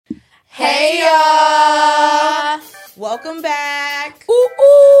Hey y'all! Welcome back. Ooh,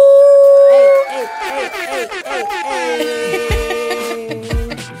 ooh. Hey.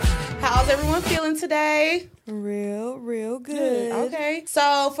 How's everyone feeling today? Real good. Okay.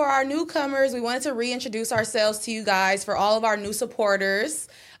 So for our newcomers, we wanted to reintroduce ourselves to you guys. For all of our new supporters,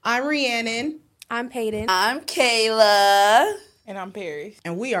 I'm Rhiannon. I'm Peyton. I'm Kayla. And I'm Perry.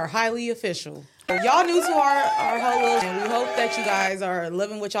 And we are highly official. Y'all new to our holos, and we hope that you guys are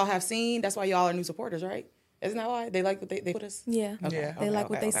loving what y'all have seen. That's why y'all are new supporters, right? Isn't that why? They like what they put us? Yeah. Yeah. They like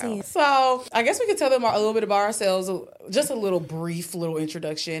what they see. So I guess we could tell them a little bit about ourselves, just a little brief little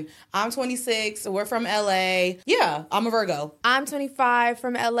introduction. I'm 26. We're from LA. Yeah, I'm a Virgo. I'm 25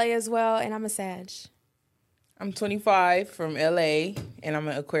 from LA as well, and I'm a Sag. I'm 25 from LA, and I'm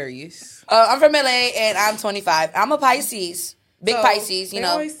an Aquarius. I'm from LA and I'm 25. I'm a Pisces. Big So, Pisces, they you know.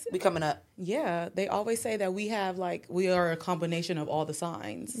 always- We coming up. Yeah, they always say that we are a combination of all the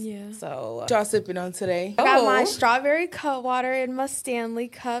signs. Yeah. So What y'all sipping on today? I got my Oh. strawberry cut water in my Stanley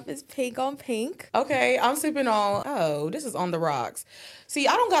cup. It's pink on pink. okay, I'm sipping on. This is on the rocks. See,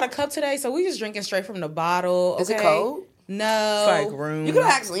 I don't got a cup today, so we just drinking straight from the bottle. Is it okay? cold? No. It's like room. You could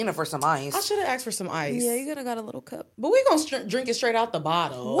have asked Lena for some ice. I should have asked for some ice. Yeah, you could have got a little cup. But we gonna drink it straight out the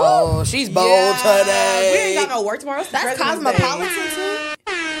bottle. Oh, she's bold Yeah, today. We ain't got no work tomorrow. It's the That's President's Day. cosmopolitan too.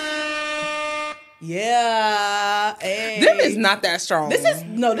 Yeah. Hey. Them is not that strong. This has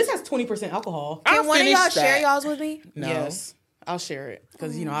 20% alcohol. I'll Can one of finish y'all share that. y'all's with me? No. Yes. I'll share it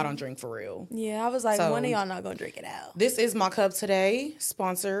because I don't drink for real. Yeah, I was like, So- one of y'all not gonna drink it out. This is my cup today,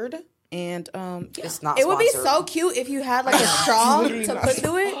 sponsored, and yeah. It's not It would be sponsored. so cute if you had like a straw Literally to not put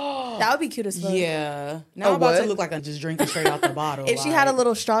through it. That would be cute as fuck. Yeah. Now A I'm about to what? look like I'm just drinking straight out the bottle. If she had a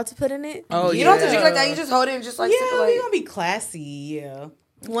little straw to put in it, Oh, You don't have to yeah. drink like that. You just hold it and just like sip it Yeah, like. we gonna be classy. Yeah.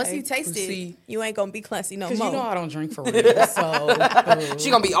 once you taste it, see. you ain't gonna be classy no Because more. you know I don't drink for real. So. She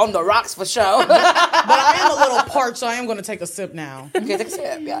gonna be on the rocks for sure. But I am a little parched, so I am gonna take a sip now. Okay, take a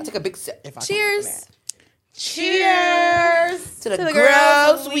sip. Yeah, take a big sip. If I can Cheers. open that. Cheers. To the the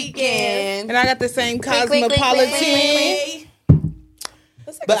girls' girls' weekend. And I got the same Clink, clink, clink, cosmopolitan. clink,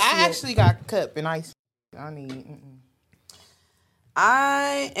 Let's take But a I sip. actually got cup and ice. I need.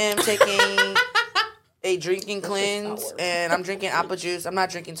 I am taking a drinking cleanse and I'm drinking apple juice. I'm not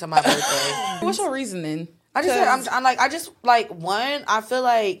drinking till my birthday. What's your reasoning? I just one, I feel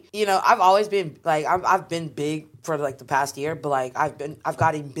like, I've always been like, I've been big for like the past year, but like I've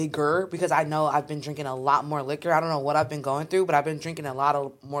gotten bigger because I know I've been drinking a lot more liquor. I don't know what I've been going through, but I've been drinking a lot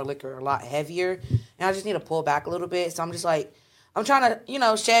of more liquor, a lot heavier, and I just need to pull back a little bit. So I'm just like, I'm trying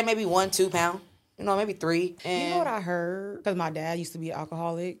to, shed maybe 1-2 pounds, maybe 3. And You know what I heard? Because my dad used to be an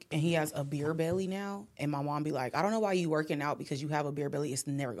alcoholic, and he has a beer belly now. And my mom be like, I don't know why you working out because you have a beer belly. It's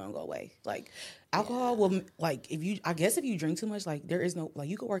never gonna go away. Like alcohol will if you drink too much, like there is no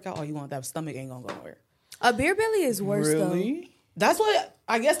you can work out all you want, that stomach ain't gonna go nowhere. A beer belly is worse Really? That's what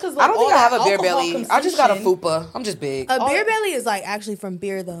I guess because I don't think I have a beer belly. I just got a fupa. I'm just big. though. A beer belly is like actually from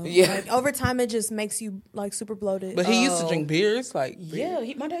beer though. Yeah. Like, over time it just makes you like super bloated. But he used to drink beers. Like, Yeah,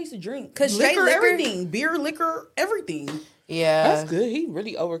 my dad used to drink 'Cause straight liquor, liquor- everything, beer, liquor, everything. Yeah. that's good. He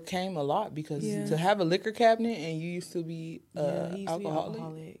really overcame a lot because to have a liquor cabinet and you used to be Yeah, he used to be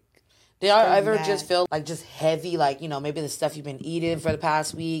alcoholic. Do y'all ever bad. just feel like just heavy, like, maybe the stuff you've been eating for the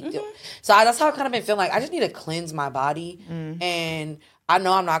past week? So that's how I've kind of been feeling like I just need to cleanse my body. And I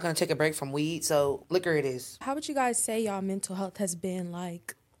know I'm not going to take a break from weed, so liquor it is. How would you guys say y'all mental health has been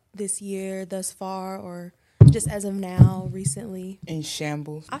like this year thus far, or just as of now, recently? In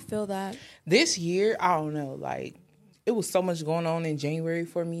shambles. I feel that. This year, I don't know, like, it was so much going on in January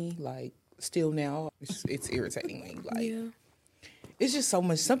for me. Like, still now, it's irritating me. Like, Yeah. it's just so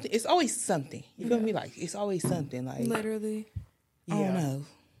much something. It's always something. You feel me? Like, it's always something. Like, Literally. I don't know.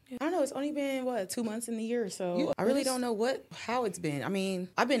 I don't know. It's only been 2 months in the year, so I really don't know how it's been. I mean,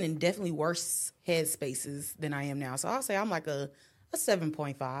 I've been in definitely worse headspaces than I am now. So I'll say I'm like a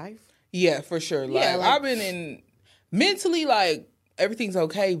 7.5. Yeah, for sure. Like, Yeah, like- I've been in mentally, like, everything's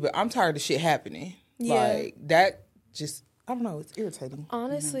okay, but I'm tired of shit happening. Yeah. Like, that just, I don't know, it's irritating.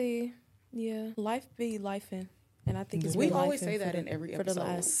 Honestly, yeah. Life be lifing. And I think it's We been always lifing say for that the- in every for the episode.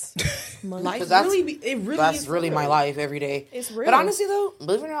 last month. Life that's- really That's really my life every day. It's real. But honestly, though,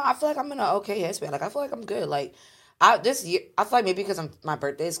 believe it or not, I feel like I'm in an okay headspace. Like, I feel like I'm good. Like, this year, I feel like maybe because my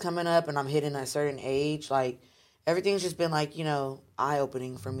birthday's coming up and I'm hitting a certain age, like, everything's just been, like,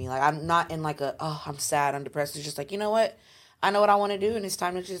 eye-opening for me. Like, I'm not in, like, I'm sad, I'm depressed. It's just like, you know what? I know what I want to do, and it's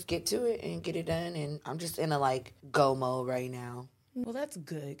time to just get to it and get it done. And I'm just in a, like, go mode right now. Well, that's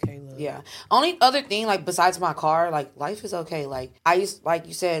good, Kayla. Yeah. Only other thing, like, besides my car, like, life is okay. Like, like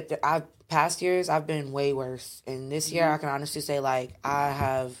you said, I've past years I've been way worse, and this year I can honestly say like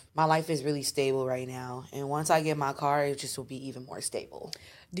my life is really stable right now, and once I get my car, it just will be even more stable.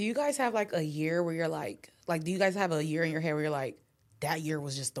 Do you guys have like a year where you're like do you guys have a year in your head where you're like, that year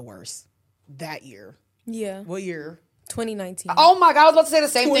was just the worst? That year. Yeah. What year? 2019. Oh my God, I was about to say the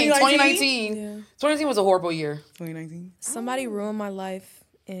same thing. 2019? 2019. Yeah. 2019 was a horrible year. 2019. Somebody ruined my life,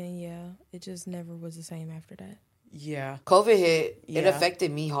 and yeah, it just never was the same after that. Yeah. COVID hit. It Yeah.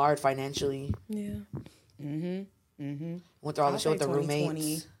 affected me hard financially. Yeah. Went through all the shit with the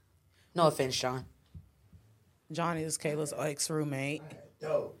roommates. No offense, John. John is Kayla's ex-roommate.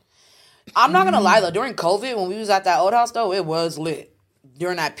 I'm not gonna lie though. During COVID, when we was at that old house though, it was lit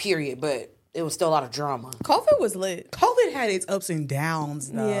during that period, but it was still a lot of drama. COVID was lit. COVID had its ups and downs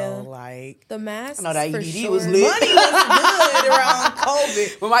though. Yeah. Like The masks. I know that for EDD sure. was lit. money was good around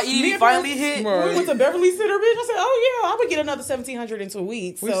COVID. When my EDD finally hit, When we went to Beverly Center, bitch, I said, "Oh yeah, I'm gonna get another $1,700 in 2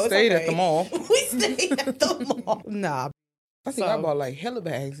 weeks." We so stayed it's at the mall. we stayed at the mall. Nah, I think I So- bought like hella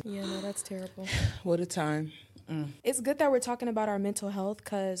bags. Yeah, no, that's terrible. What a time. It's good that we're talking about our mental health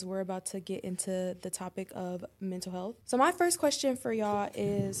because we're about to get into the topic of mental health. So my first question for y'all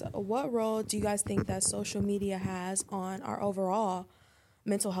is, what role do you guys think that social media has on our overall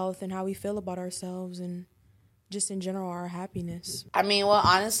mental health and how we feel about ourselves and just in general our happiness? I mean, well,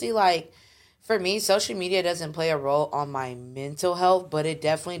 honestly, like for me, social media doesn't play a role on my mental health, but it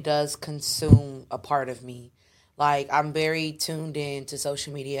definitely does consume a part of me. Like I'm very tuned in to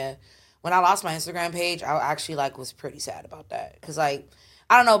social media. When I lost my Instagram page, I actually was pretty sad about that. Cause I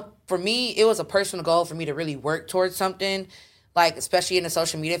don't know, for me, it was a personal goal for me to really work towards something, especially in the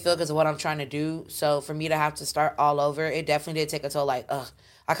social media field because of what I'm trying to do. So for me to have to start all over, it definitely did take a toll. I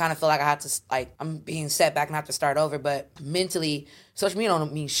kind of feel like I have to, I'm being set back and I have to start over. But mentally, social media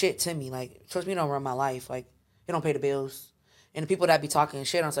don't mean shit to me. Social media don't run my life. It don't pay the bills. And the people that be talking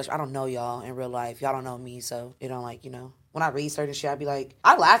shit on social, I don't know y'all in real life. Y'all don't know me, so it don't when I read certain shit, I be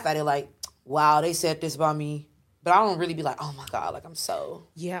I laugh at it wow, they said this about me. But I don't really be oh my God, I'm so.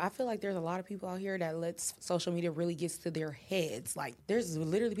 yeah, I feel like there's a lot of people out here that lets social media really gets to their heads. There's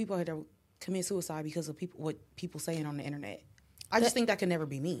literally people out here that commit suicide because of what people saying on the internet. I just think that could never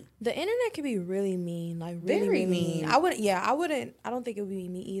be me. The internet can be really mean, really, Very really mean. I don't think it would be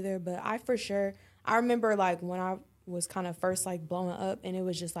me either, but I remember when I was kind of first blowing up and it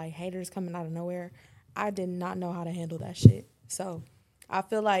was just haters coming out of nowhere. I did not know how to handle that shit. So I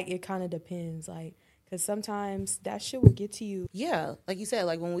feel like it kind of depends, because sometimes that shit will get to you. Yeah, like you said,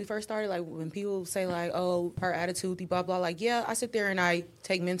 when we first started, when people say oh, her attitude, blah blah, yeah, I sit there and I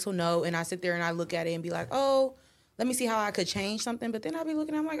take mental note and I sit there and I look at it and be oh, let me see how I could change something. But then I'll be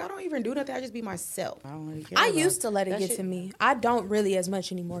looking, I'm I don't even do nothing. I just be myself. I don't really care. I used to let it get to me. I don't really as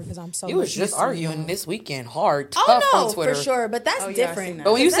much anymore because I'm so. You was much just used to it arguing now. this weekend hard, tough Oh on no, Twitter. for sure, but that's Oh, yeah, I different. seen that.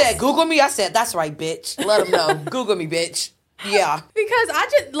 But when you 'Cause said Google me, I said, that's right, bitch. Let them know. Google me, bitch. Yeah. Because I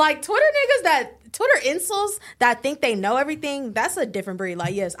just Twitter insults that think they know everything, that's a different breed.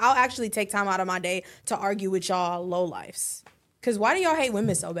 Yes, I'll actually take time out of my day to argue with y'all lowlifes. Because why do y'all hate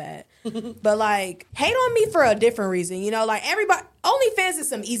women so bad? But hate on me for a different reason. Everybody, OnlyFans is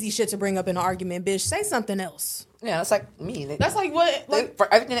some easy shit to bring up in an argument, bitch. Say something else. Yeah, that's like me. That's what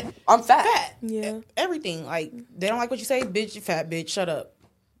For everything, I'm fat. Yeah. everything. They don't like what you say, bitch. You fat bitch. Shut up.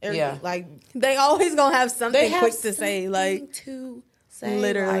 Everything. Yeah. They always gonna have something They have quick to say. to say.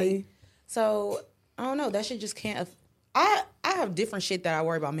 Literally. So I don't know. That shit just can't. I have different shit that I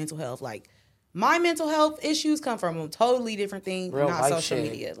worry about mental health. My mental health issues come from a totally different thing, Real not life social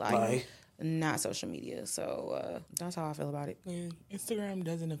shit. media. Not social media. So that's how I feel about it. And Instagram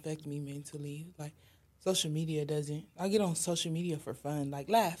doesn't affect me mentally. Social media doesn't. I get on social media for fun,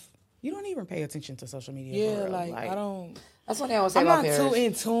 laugh. You don't even pay attention to social media. Yeah, for real. I don't. That's one thing I would say I'm about not Paris. too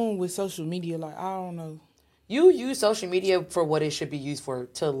in tune with social media. I don't know. You use social media for what it should be used for,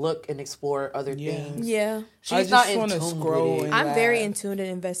 to look and explore other Yeah. things. Yeah. She's not in wanna tune scroll with it. and I'm very laugh. in tune and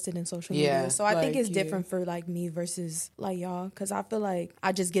invested in social Yeah. media. So I think it's Yeah. different for me versus y'all. Because I feel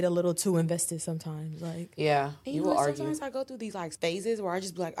I just get a little too invested sometimes. Yeah, And you will argue. sometimes I go through these phases where I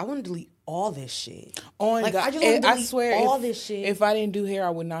just be I want to delete all this shit. On Like, God, I just wanna I delete swear, all if, this shit. If I didn't do hair, I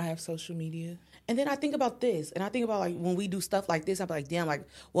would not have social media. And then I think about this, and I think about when we do stuff like this, I'm damn,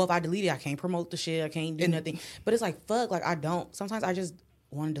 well, if I delete it, I can't promote the shit, I can't do nothing. But it's fuck, I don't. Sometimes I just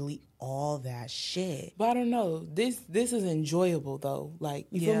want to delete all that shit. But I don't know. This is enjoyable though.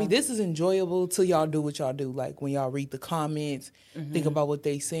 You feel Yeah. me? This is enjoyable till y'all do what y'all do. When y'all read the comments, think about what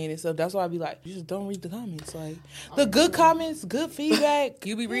they saying and stuff. That's why I be you just don't read the comments. The good comments, good feedback.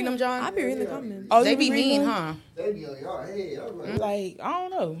 You be reading them, John? I be reading the comments. Oh, They you be reading mean, them? huh? They be on y'all head. I'm like, I don't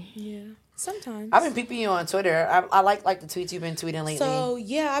know. Yeah. Sometimes. I've been peeping you on Twitter. I like the tweets you've been tweeting lately. So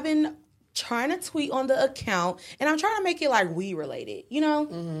yeah, I've been trying to tweet on the account, and I'm trying to make it like weed related, you know?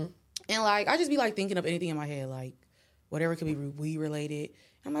 Mm-hmm. And like I just be like thinking of anything in my head, like whatever could be weed related.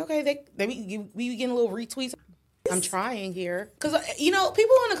 I'm like, okay, we be getting little retweets. I'm trying here because you know,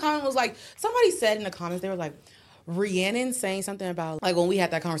 people in the comments was like, somebody said in the comments, they were like, Rhiannon saying something about like when we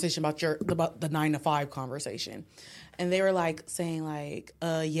had that conversation about the 9 to 5 conversation, and they were like saying like,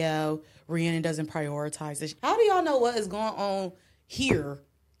 yeah, Rhiannon doesn't prioritize this. How do y'all know what is going on here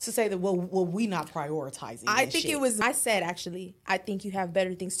to say that well we not prioritizing? I think shit? it was. I said actually, I think you have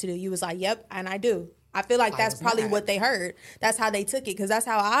better things to do. You was like, yep, and I do. I feel like that's probably what they heard. That's how they took it because that's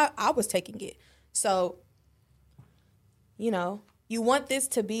how I was taking it. So, you know, you want this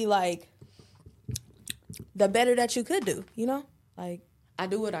to be like the better that you could do. You know, like I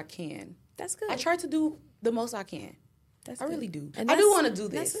do what I can. that's good. I try to do the most I can. That's I good. really do. And I do that's- want to do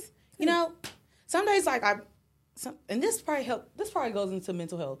that's this. good. You know, some days like and this probably this probably goes into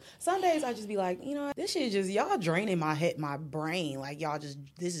mental health. Some days I just be like, you know, this shit just y'all draining my head, my brain. Like y'all just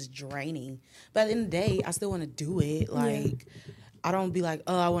this is draining. But at the end of the day, I still want to do it. Like I don't be like,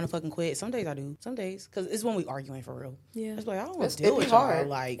 oh, I want to fucking quit. Some days I do. Some days because it's when we arguing for real. Yeah. It's like I don't want It's to deal with y'all. hard.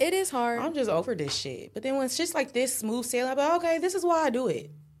 Like It is hard. I'm just over this shit. But then when it's just like this smooth sailing, I'm like, okay, this is why I do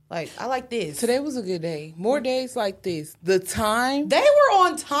it. Like I like this. Today was a good day. More days like this. The time. They were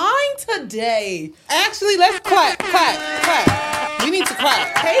on time today. Actually, let's clap. We need to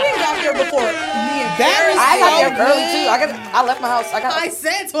clap. Hayden got here before me and That is I got there so early too. I left my house. I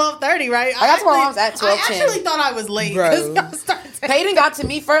said 12:30, right? I got to my mom's at I 12:10. actually thought I was late. Bro. 'cause y'all started taking- Peyton got to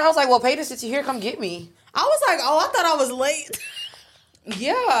me first. I was like, well, Peyton, since you're here, come get me. I was like, oh, I thought I was late.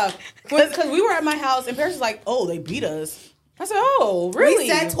 Yeah, because we were at my house and Paris was like, "Oh, they beat us." I said, "Oh, really?" We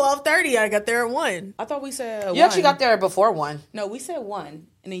said 12:30. I got there at 1. I thought we said You actually 1. got there before 1. No, we said 1,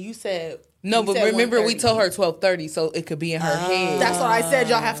 and then you said No, you but said remember we 1:30. told her 12:30, so it could be in her head. That's what I said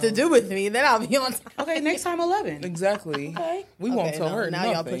y'all have to do with me. Then I'll be on time. Okay, next time 11. Exactly. Okay. We won't Okay, tell no, her now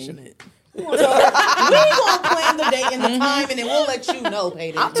nothing. y'all pushing it. We gonna plan the date and the time, and then we'll let you know,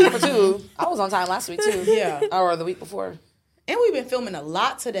 Peyton. I'm 2 for 2. I was on time last week too. Yeah. Or the week before. And we've been filming a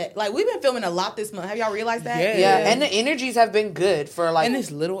lot today. Like we've been filming a lot this month. Have y'all realized that? Yeah. Yeah, and the energies have been good for like. And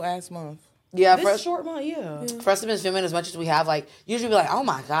this little ass month. yeah, This for us, short month, yeah. for us to be filming as much as we have, like usually be like, oh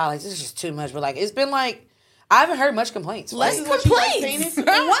my god, like this is just too much. But like it's been like I haven't heard much complaints. Less Like, what you like, complaints. Peyton?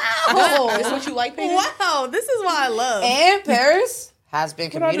 Wow. This what you like, Peyton? Wow. This is what I love. and Paris has been I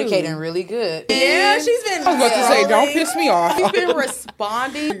do? communicating really good. Yeah, she's been. I was about to say, don't piss me off. She's been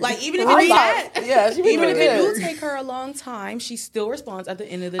responding. Like even if I it thought- yeah, she been even doing if it good. do take her a long time, she still responds at the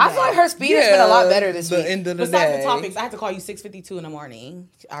end of the day. I feel like her speed has been a lot better this the week. end of the Besides day. the topics, I had to call you 6:52 in the morning.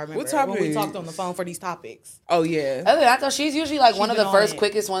 I remember What when we topics? talked on the phone for these topics. Oh yeah. Other than that, though, she's usually like one of been the on first it.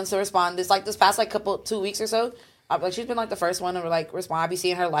 quickest ones to respond. This like this past like 2 weeks or so. Like she's been like the first one to like respond. I be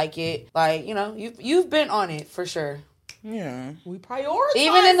seeing her like it. Like you know, you've been on it for sure. Yeah. We prioritize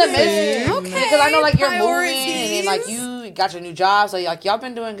Even in the midst, Okay, because I know like you're moving and then, like priorities. you got your new job, so like y'all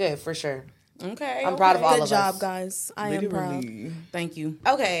been doing good for sure. Okay, I'm proud of all Good of job, us. guys. I am proud. Literally. Thank you.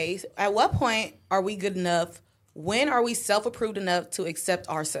 Okay, at what point are we good enough? When are we self-approved enough to accept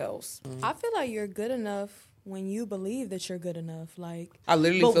ourselves? I feel like you're good enough when you believe that you're good enough. Like, I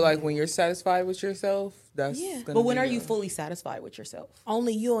literally But- feel like when you're satisfied with yourself, that's Yeah. gonna But when be are you your- fully satisfied with yourself?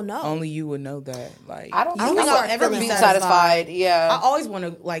 only you'll know. only you would know that. Like I don't You think will I'll ever be be satisfied. I Yeah, always want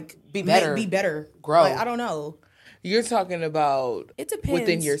to like Be better. be better, Grow. Like, I don't know. you're talking about It depends.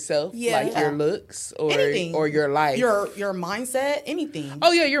 within yourself, Yeah. like your looks or Anything. your life. Your mindset, anything.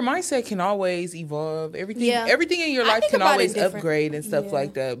 Oh yeah, your mindset can always evolve. Everything, Yeah. everything in your I life think can about it always different. upgrade and stuff Yeah.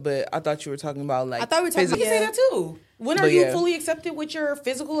 like that. But I thought you were talking about like. I thought we were talking physical- You can say Yeah. that too. When are But you yeah. fully accepted with your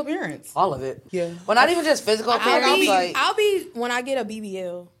physical appearance? all of it. Yeah. Well, not even just physical appearance. Like, I'll be when I get a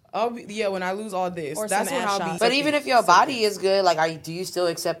BBL. When I lose all this, Or that's some when ass I'll be. shots. but even if your body is good, like, do you still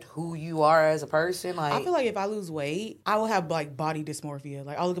accept who you are as a person? Like, I feel like if I lose weight, I will have like body dysmorphia.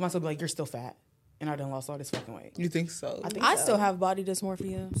 Like I'll look at myself and be like, "You're still fat," and I done lost all this fucking weight. You think so? I think I so. still have body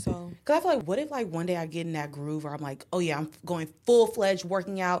dysmorphia, so Cause I feel like, what if like one day I get in that groove where I'm like, oh yeah, I'm going full fledged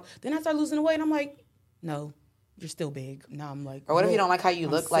working out. Then I start losing the weight, and I'm like, no, you're still big. Now I'm like, or what if you whoa, don't like how you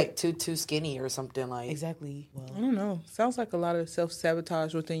I'm look, sick. like too skinny or something? Like, Exactly. Well, I don't know. Sounds like a lot of self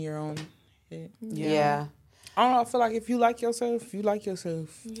sabotage within your own head. yeah. I don't know. I feel like if you like yourself, you like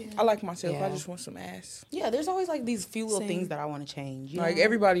yourself. I like myself. Yeah. I just want some ass. yeah, there's always like these few little Same. things that I want to change. You Like know?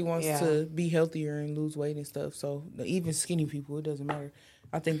 everybody wants Yeah. to be healthier and lose weight and stuff. So even skinny people, it doesn't matter.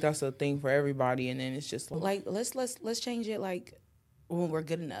 I think that's a thing for everybody. And then it's just like like let's change it. Like when we're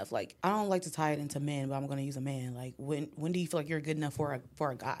good enough. Like, I don't like to tie it into men, but I'm going to use a man. Like, when do you feel like you're good enough for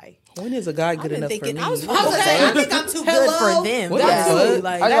a guy? When is a guy good enough for me? I was about to say, I think I'm too good for them. What That's the fuck? too,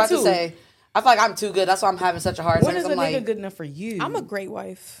 like, I was about too. to say, I feel like I'm too good. That's why I'm having such a hard When time. is a I'm nigga like, good enough for you? I'm a great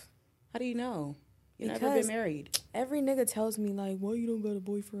wife. How do you know? You never Because been married. every nigga tells me like, why you don't got a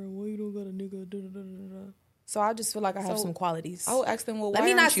boyfriend? Why you don't got a nigga? Da, da, da, da, da. So I just feel like I have some qualities. I will ask them, well, Let why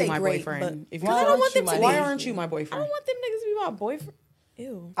me aren't not you say my great, boyfriend? but- If Because I don't want them to why be. aren't you my I boyfriend? don't want them niggas to be my boyfriend.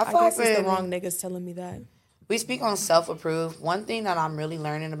 Ew. I I feel guess like it's the when- wrong niggas telling me that. we speak on self-approve. One thing that I'm really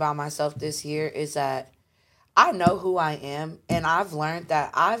learning about myself this year is that I know who I am, and I've learned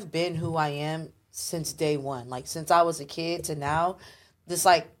that I've been who I am since day one. Like, since I was a kid to now, this,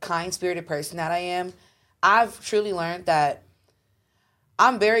 like, kind-spirited person that I am, I've truly learned that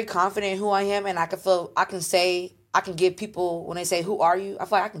I'm very confident in who I am, and I can give people, when they say, who are you? I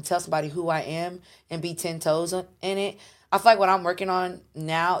feel like I can tell somebody who I am and be 10 toes in it. I feel like what I'm working on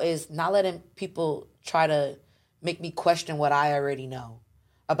now is not letting people try to make me question what I already know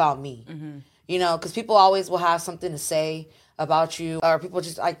about me. Mm-hmm. You know, because people always will have something to say about you, or people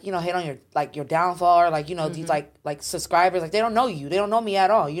just, like, you know, hate on your, like, your downfall, or, like, you know, these like subscribers, like, they don't know you, they don't know me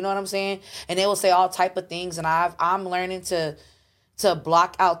at all, you know what I'm saying? And they will say all type of things, and I'm learning to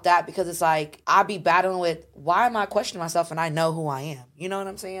block out that, because it's like I be battling with, why am I questioning myself and I know who I am? You know what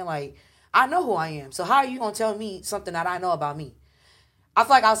I'm saying? Like, I know who I am, so how are you gonna tell me something that I know about me? I feel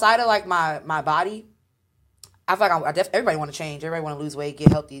like outside of, like, my body, I feel like everybody want to change, everybody want to lose weight,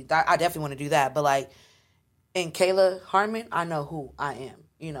 get healthy. I definitely want to do that, but, like, in Kayla Harmon, I know who I am,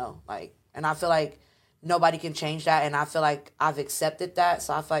 you know, like, and I feel like nobody can change that, and I feel like I've accepted that.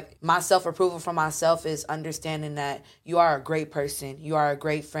 So I feel like my self-approval for myself is understanding that you are a great person, you are a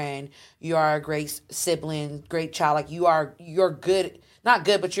great friend, you are a great sibling, great child. Like, you're good, not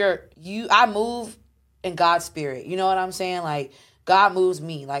good, but I move in God's spirit. You know what I'm saying? Like, God moves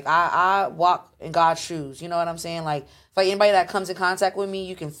me. Like, I walk in God's shoes. You know what I'm saying? Like, anybody that comes in contact with me,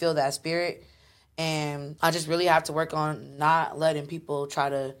 you can feel that spirit. And I just really have to work on not letting people try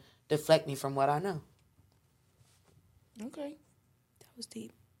to deflect me from what I know. Okay. That was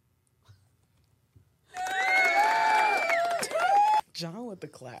deep. John with the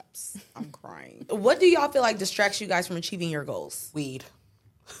claps. I'm crying. What do y'all feel like distracts you guys from achieving your goals? Weed.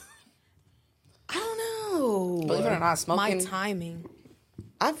 I don't know. Believe it or not, My smoking. timing.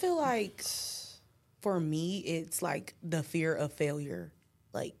 I feel like for me, it's like the fear of failure.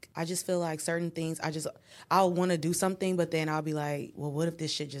 Like, I just feel like certain things, I'll want to do something, but then I'll be like, well, what if this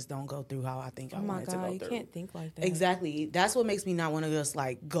shit just don't go through how I think I Oh my want it to God, go you through? can't think like that. Exactly. That's what makes me not want to just,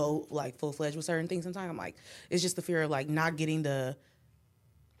 like, go, like, full-fledged with certain things sometimes. I'm like, it's just the fear of, like, not getting the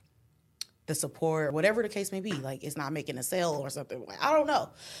support, whatever the case may be. Like, it's not making a sale or something. Like, I don't know.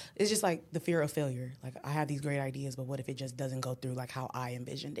 It's just, like, the fear of failure. Like, I have these great ideas, but what if it just doesn't go through, like, how I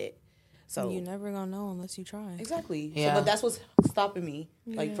envisioned it? So You're never gonna know unless you try. exactly. Yeah. So, but that's what's stopping me,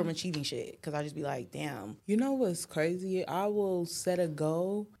 like, from achieving shit. Because I just be like, damn. You know what's crazy? I will set a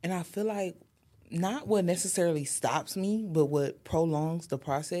goal, and I feel like not what necessarily stops me, but what prolongs the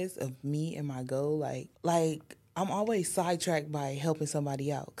process of me and my goal. Like I'm always sidetracked by helping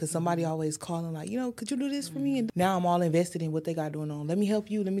somebody out, because somebody always calling like, you know, could you do this for me? And now I'm all invested in what they got going on. Let me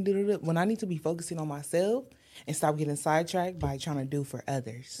help you. Let me do it. When I need to be focusing on myself and stop getting sidetracked by trying to do for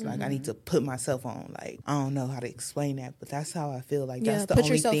others. Like, I need to put myself on. Like, I don't know how to explain that, but that's how I feel. Like, that's the put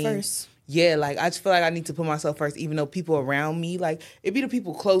only yourself thing. first. Yeah, like, I just feel like I need to put myself first, even though people around me, like, it be the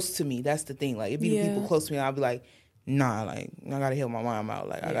people close to me. That's the thing. Like, it be the people close to me. I'll be like, nah, like, I gotta help my mom out.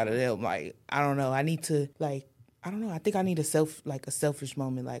 Like, I gotta help. Like, I don't know. I need to, like, I don't know. I think I need a selfish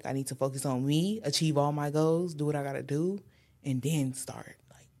moment. Like, I need to focus on me, achieve all my goals, do what I gotta do, and then start,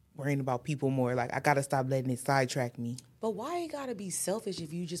 like, worrying about people more. Like, I gotta stop letting it sidetrack me. But why you gotta be selfish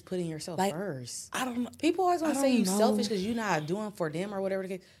if you just putting yourself Like, first? I don't know. People always want to I say don't you know. selfish because you're not doing for them or whatever the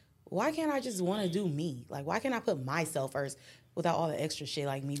case. Why can't I just want to do me? Like, why can't I put myself first without all the extra shit,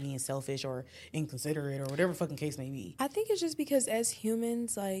 like me being selfish or inconsiderate or whatever fucking case may be? I think it's just because as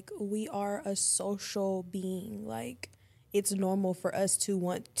humans, like, we are a social being. Like, it's normal for us to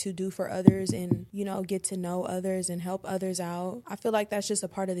want to do for others and, you know, get to know others and help others out. I feel like that's just a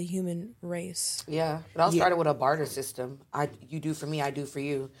part of the human race. Yeah, it all started with a barter system. You do for me, I do for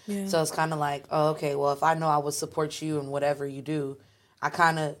you. Yeah. So it's kind of like, oh, okay, well, if I know I would support you in whatever you do, I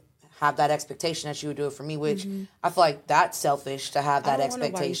kind of have that expectation that you would do it for me, which I feel like that's selfish to have that I don't want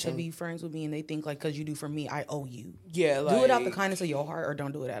nobody expectation. to be friends with me and they think like, because you do for me, I owe you. Yeah, like, Do it out the kindness of your heart or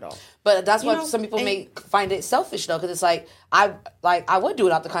don't do it at all. But that's why know, some people and- may find it selfish though, because it's like I would do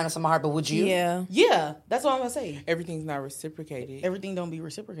it out the kindness of my heart, but would you? Yeah. Yeah, that's what I'm gonna say. everything's not reciprocated. Everything don't be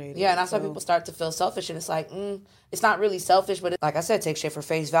reciprocated. Yeah, and that's why So- people start to feel selfish, and it's like, it's not really selfish, but like I said, take shit for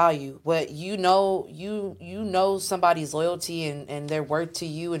face value. What you know somebody's loyalty and their worth to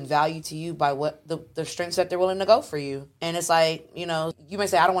you and value to you by what the strengths that they're willing to go for you. And it's like, you may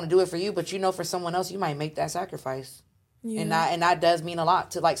say I don't want to do it for you, but for someone else you might make that sacrifice. Yeah. And that does mean a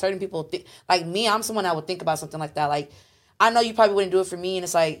lot to like certain people. Like me, I'm someone that would think about something like that. Like I know you probably wouldn't do it for me, and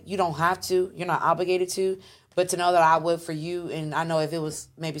it's like you don't have to. You're not obligated to. But to know that I would for you, and I know if it was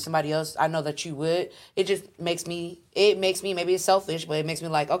maybe somebody else, I know that you would. It just makes me, maybe it's selfish, but it makes me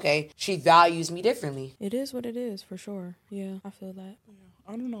like, okay, she values me differently. It is what it is, for sure. Yeah, I feel that.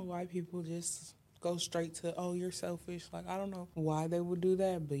 I don't know why people just go straight to, oh, you're selfish. Like, I don't know why they would do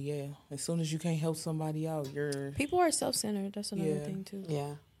that, but yeah, as soon as you can't help somebody out, you're... People are self-centered. That's another Yeah. thing, too.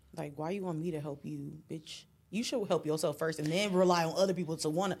 Yeah. Like, why you want me to help you, bitch? You should help yourself first and then rely on other people to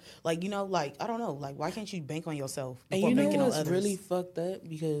want to, like, like, I don't know. Like, why can't you bank on yourself And before you know banking on what's others? really fucked up?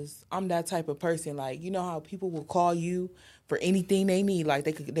 Because I'm that type of person. Like, you know how people will call you for anything they need. Like,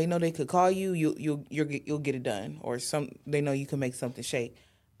 they know they could call you, you'll get it done. Or they know you can make something shake.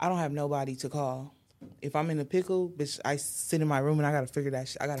 I don't have nobody to call. If I'm in a pickle, bitch, I sit in my room and I gotta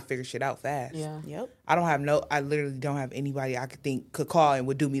figure shit out fast. Yeah. Yep. I literally don't have anybody I could call and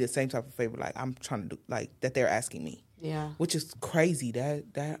would do me the same type of favor like I'm trying to do, like that they're asking me. Yeah. Which is crazy.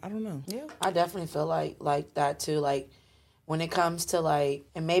 That I don't know. Yeah. I definitely feel like that too. Like when it comes to like,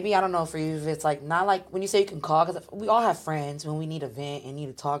 and maybe I don't know for you if it's like not like when you say you can call, because we all have friends when we need a vent and need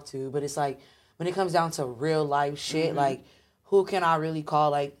to talk to, but it's like when it comes down to real life shit, like who can I really call?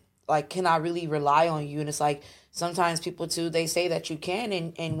 Like can I really rely on you? And it's like sometimes people too, they say that you can,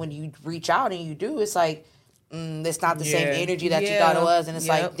 and when you reach out and you do, it's like it's not the same energy that you thought it was. And it's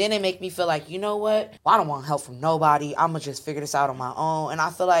like, then it make me feel like, you know what? Well, I don't want help from nobody. I'm going to just figure this out on my own. And I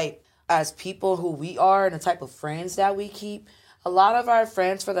feel like as people who we are and the type of friends that we keep, a lot of our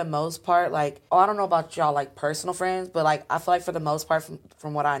friends for the most part, like, I don't know about y'all, like personal friends, but like, I feel like for the most part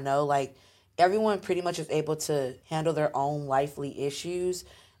from what I know, like everyone pretty much is able to handle their own lifely issues.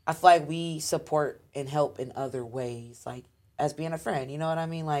 I feel like we support and help in other ways, like as being a friend, you know what I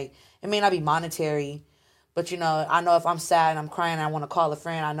mean? Like, it may not be monetary, but, I know if I'm sad and I'm crying and I want to call a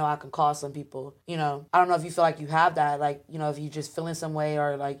friend, I know I can call some people, I don't know if you feel like you have that, like, if you just feel in some way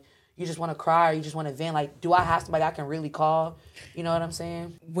or, like, you just want to cry or you just want to vent, like, do I have somebody I can really call? You know what I'm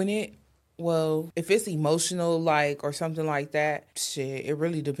saying? If it's emotional, like, or something like that, shit, it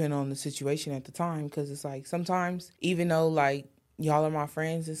really depends on the situation at the time, because it's like sometimes, even though, like, y'all are my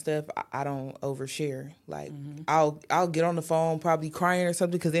friends and stuff, I don't overshare. Like, I'll get on the phone probably crying or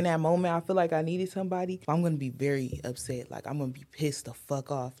something, because in that moment I feel like I needed somebody. I'm going to be very upset. Like, I'm going to be pissed the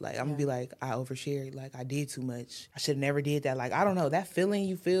fuck off. Like, I'm going to be like, I overshared. Like, I did too much. I should have never did that. Like, I don't know. That feeling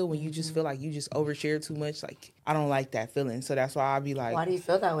you feel when you just feel like you just overshared too much, like, I don't like that feeling. So that's why I'll be like... Why do you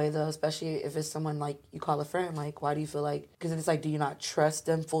feel that way, though? Especially if it's someone, like, you call a friend. Like, why do you feel like... Because it's like, do you not trust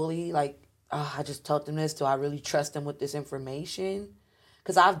them fully? Like, I just told them this. Do I really trust them with this information?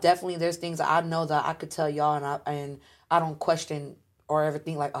 Because there's things that I know that I could tell y'all, and I don't question or ever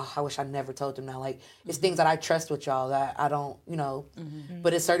think like, I wish I never told them that. Like, it's things that I trust with y'all that I don't,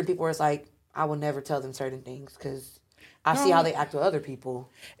 But it's certain people where it's like, I will never tell them certain things because I see how they act with other people.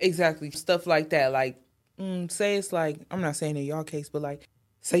 Exactly. Stuff like that. Like, say it's like, I'm not saying in y'all case, but like,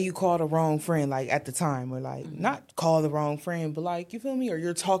 say you call the wrong friend, like, at the time, or, like, not call the wrong friend, but, like, you feel me? Or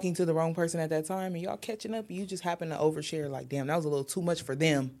you're talking to the wrong person at that time, and y'all catching up, and you just happen to overshare, like, damn, that was a little too much for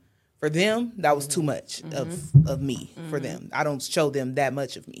them. For them, that was too much of me for them. I don't show them that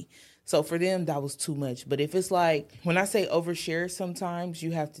much of me. So for them, that was too much. But if it's, like, when I say overshare, sometimes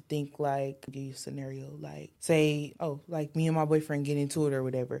you have to think, like, I'll give you a scenario, like, say, like, me and my boyfriend get into it or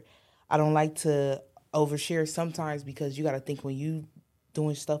whatever. I don't like to overshare sometimes because you got to think when you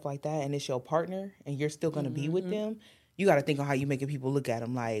doing stuff like that and it's your partner and you're still going to be with them, you got to think on how you making people look at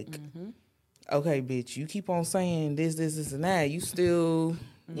them like, okay, bitch, you keep on saying this, and that. You still,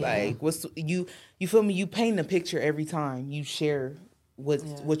 like, you feel me? You paint a picture every time you share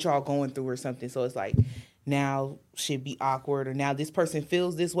what y'all going through or something. So it's like, now should be awkward, or now this person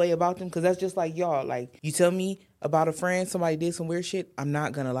feels this way about them. Because that's just like y'all. Like, you tell me about a friend, somebody did some weird shit, I'm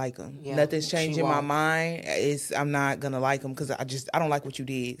not gonna like them. Yeah, Nothing's she changing my won't. mind. I'm not gonna like them because I don't like what you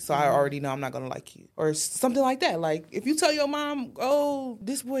did. So I already know I'm not gonna like you, or something like that. Like, if you tell your mom, oh,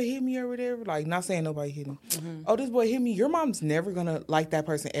 this boy hit me or whatever, like, not saying nobody hit him. Oh, this boy hit me. Your mom's never gonna like that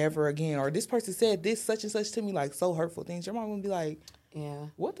person ever again. Or this person said this such and such to me, like, so hurtful things. Your mom gonna be like, Yeah.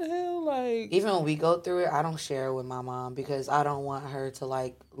 what the hell? Like, Even when we go through it, I don't share it with my mom because I don't want her to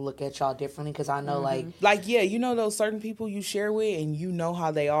like look at y'all differently because I know like, yeah, you know those certain people you share with and you know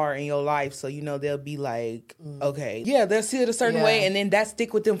how they are in your life. So, you know, they'll be like, okay. Yeah, they'll see it a certain Yeah. way and then that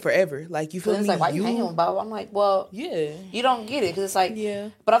stick with them forever. Like, you feel it's me? like, why you hanging with Bob? I'm like, well, Yeah. you don't get it because it's like, Yeah.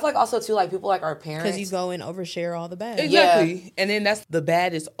 But I feel like also too, like people like our parents. Because you go and overshare all the bad. Exactly. And then that's the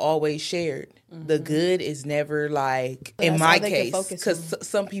bad is always shared. The good is never like, in That's my all they can case, focus because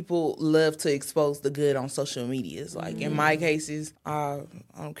some people love to expose the good on social media. It's like, in my cases, I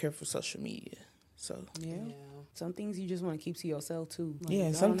don't care for social media. So, Yeah. Some things you just want to keep to yourself too. Like, yeah,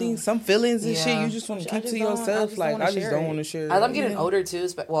 I some don't things, know. some feelings and shit Yeah. you just want to I keep just to don't- yourself. Like, wanna I just share don't it. want to share. As I'm getting older too,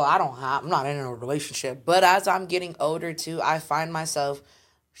 well, I'm not in a relationship, but as I'm getting older too, I find myself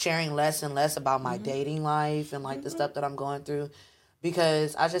sharing less and less about my dating life and like the stuff that I'm going through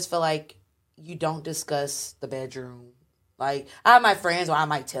because I just feel like you don't discuss the bedroom. Like, I have my friends or I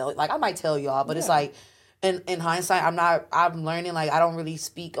might tell y'all, but it's like, in hindsight, I'm learning, like, I don't really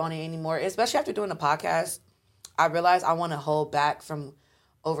speak on it anymore, especially after doing the podcast. I realized I want to hold back from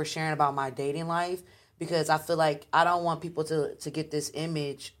oversharing about my dating life because I feel like I don't want people to get this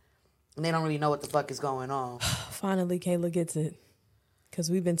image and they don't really know what the fuck is going on. Finally, Kayla gets it. Because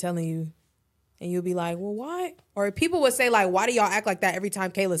we've been telling you. And you'll be like, well, why? Or people would say, like, why do y'all act like that every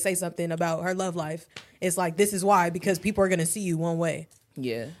time Kayla say something about her love life? It's like, this is why, because people are going to see you one way.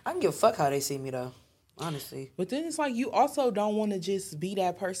 Yeah. I can give a fuck how they see me though, honestly. But then it's like, you also don't want to just be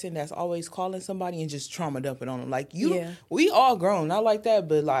that person that's always calling somebody and just trauma dumping on them. Like, we all grown, not like that,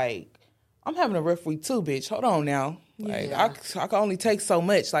 but like, I'm having a rough week too, bitch. Hold on now. Like, I can only take so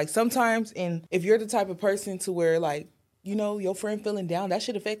much. Like, sometimes, and if you're the type of person to where, like, you know, your friend feeling down, that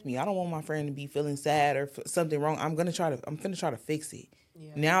should affect me. I don't want my friend to be feeling sad or something wrong. I'm finna try to fix it.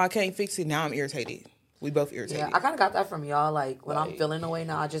 Yeah. Now I can't fix it. Now I'm irritated. We both irritated. Yeah, I kind of got that from y'all. Like, when I'm feeling away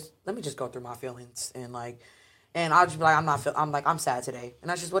now, let me just go through my feelings and I'll just be like, I'm sad today. And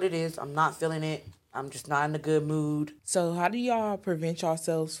that's just what it is. I'm not feeling it. I'm just not in a good mood. So how do y'all prevent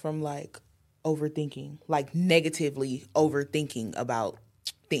yourselves from like overthinking, like negatively overthinking about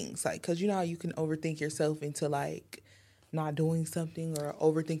things? Like, cause you know how you can overthink yourself into like not doing something or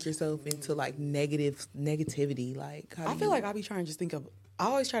overthink yourself into like negativity. Like, how do I feel like I be trying to just think of. I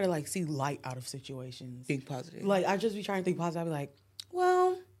always try to like see light out of situations. think positive? Like I just be trying to think positive. I be like,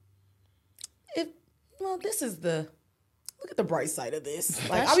 this is look at the bright side of this.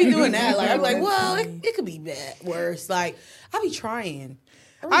 Like I be doing that. Like I be like, well, it could be bad, worse. Like I be trying.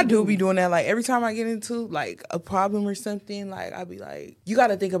 I do be doing that. Like every time I get into like a problem or something, like I be like, you got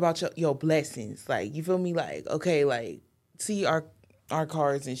to think about your blessings. Like, you feel me? Like, okay, like see our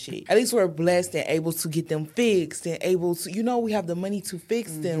cars and shit. At least we're blessed and able to get them fixed and able to, you know, we have the money to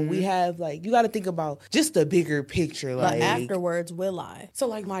fix them. We have like, you got to think about just the bigger picture. But Like afterwards, will I? So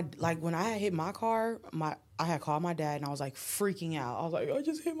like when I had hit my car, I had called my dad and I was like freaking out. I was like, I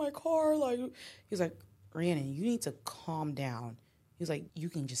just hit my car. Like he's like, Rhiannon, you need to calm down. He was like, you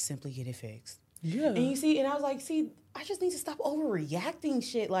can just simply get it fixed. Yeah. And you see, and I was like, I just need to stop overreacting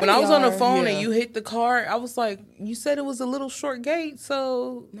shit. Like When I was on the phone and you hit the car, I was like, you said it was a little short gate,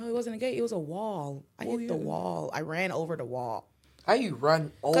 so no, it wasn't a gate. It was a wall. I hit the wall. I ran over the wall. How you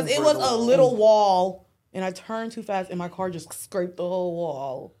run over? Because it was the a wall? little wall, and I turned too fast, and my car just scraped the whole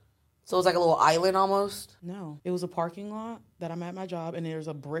wall. So it was like a little island almost. No, it was a parking lot that I'm at my job, and there's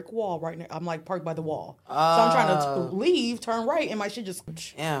a brick wall right near. I'm like parked by the wall, so I'm trying to leave, turn right, and my shit just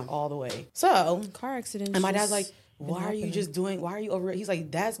all the way. So Car accident. and my dad's like, why are you over? He's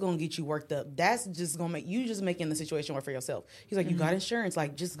like, that's gonna get you worked up. That's just gonna make you just making the situation work for yourself. He's like, you got insurance,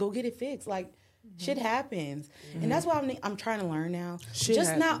 like just go get it fixed. Like shit happens, and that's why I'm trying to learn now.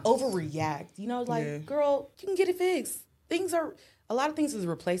 Not overreact. You know, like girl, you can get it fixed. A lot of things is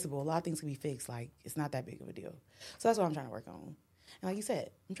replaceable. A lot of things can be fixed. Like, it's not that big of a deal. So that's what I'm trying to work on. And like you said,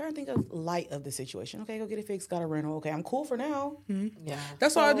 I'm trying to think of light of the situation. Okay, go get it fixed. Got a rental. Okay, I'm cool for now. Yeah.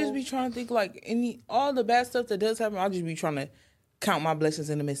 that's why I just be trying to think like all the bad stuff that does happen. I'll just be trying to count my blessings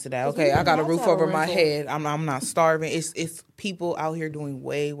in the midst of that. Okay, I got a roof over my head. I'm not starving. It's people out here doing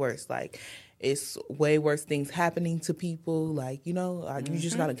way worse. Like, it's way worse things happening to people. Like, you know, you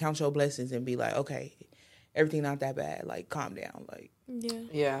just gotta count your blessings and be like, okay, everything not that bad. Like, calm down. Like,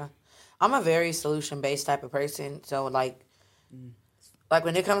 Yeah. I'm a very solution based type of person. So like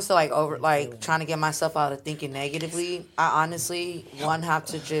when it comes to trying to get myself out of thinking negatively, I honestly have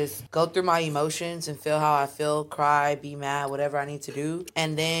to just go through my emotions and feel how I feel, cry, be mad, whatever I need to do.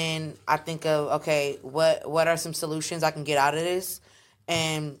 And then I think of, okay, what are some solutions I can get out of this?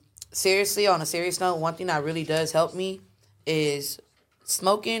 And seriously, on a serious note, one thing that really does help me is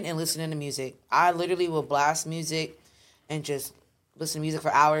smoking and listening to music. I literally will blast music and just listen to music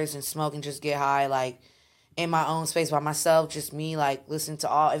for hours and smoke and just get high, like in my own space by myself, just me, like listen to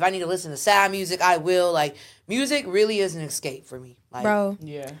all. If I need to listen to sad music, I will. Like music really is an escape for me. Like, Bro,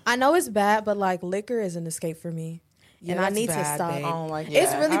 Yeah. I know it's bad, but like liquor is an escape for me. Yeah, and I that's need to bad, stop. babe. I don't like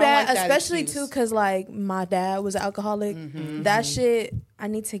It's that. really I don't bad, like that especially excuse. too, because like my dad was an alcoholic. That shit, I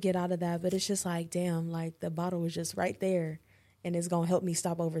need to get out of that. But it's just like, damn, like the bottle was just right there, and it's gonna help me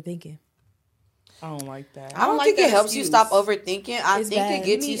stop overthinking. I don't like that. I don't like think it that helps you excuse. stop overthinking. I It's think bad. it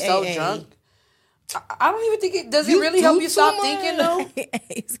gets You you need so AA. drunk. I don't even think it does. It You really do help you too stop much. thinking though.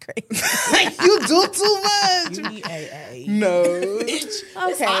 It's crazy. You do too much. You need AA. No.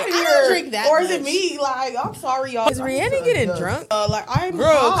 Okay, I Here. don't drink that. Or is it much. me? Like, I'm sorry, y'all. Is Rihanna getting drunk? Like, I'm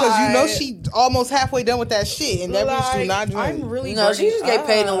Girl, because you know high. she almost halfway done with that shit, and that bitch do not drink. I'm really. No, she just get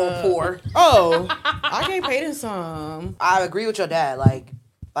paid in a burning little pour. Oh, I get paid in some. I agree with your dad.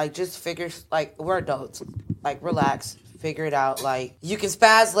 Like just figure. Like we're adults. Like relax. Figure it out. Like you can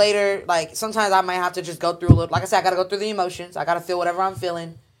spaz later. Like sometimes I might have to just go through a little. Like I said, I gotta go through the emotions. I gotta feel whatever I'm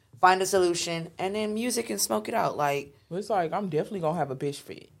feeling. Find a solution, and then music and smoke it out. Like it's like I'm definitely gonna have a bitch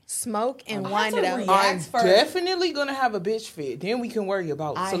fit. Smoke and I wind have it to out. react. I'm first. definitely gonna have a bitch fit. Then we can worry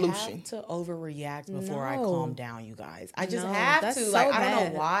about I solution. have to overreact before I No. calm down, you guys. I just No, have that's to. so Like, I bad.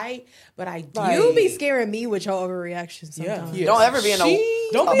 don't know why, but I do. Like- You be scaring me with your overreaction sometimes. Yeah. don't ever be in a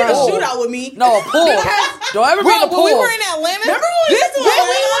Don't be in a pool. shootout with me. No, a pool. Don't ever be in Bro, a pool. when we were in Atlanta, Remember when we went to When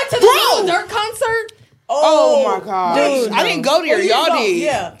we went to the Bro! Lil Durk concert? Oh my god! Dude, I didn't go there. Oh, you Y'all didn't go? did.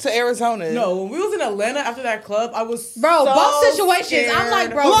 Yeah. To Arizona. No, when we was in Atlanta after that club, I was Bro, so both situations. scared. I'm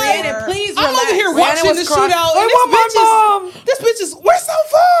like, bro, Like, Rhiannon, please I'm relax. over here Rhiannon watching was the crying. shootout, I and want my this bitch is we're so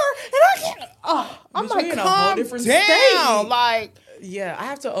far, and I can't. I'm Bitch, like, we in a whole calm different down, state. like Yeah, I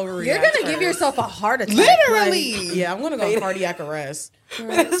have to overreact. You're gonna give first. yourself a heart attack. literally. Yeah, I'm gonna go cardiac arrest. His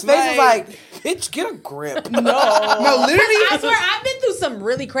face was like, bitch, get a grip. No, literally. I swear, I've been through some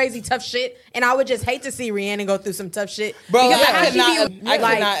really crazy tough shit, and I would just hate to see Rhiannon go through some tough shit. Bro, Because I how could she not- be, I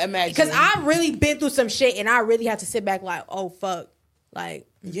could not imagine. Because I've really been through some shit, and I really have to sit back like, oh fuck, like.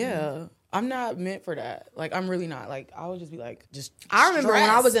 Yeah, I'm not meant for that. Like, I'm really not. Like, I would just be like, just. I remember when I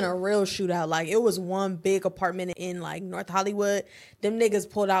stressed. was in a real shootout, like it was one big apartment in like North Hollywood. Them niggas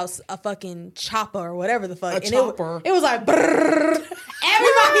pulled out a fucking chopper or whatever the fuck. A and chopper. It was like, brrrr.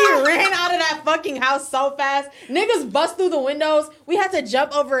 Everybody ran out of that fucking house so fast. Niggas bust through the windows. We had to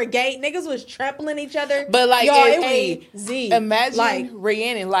jump over a gate. Niggas was trampling each other. But like, Y'all, hey, was Z. imagine like,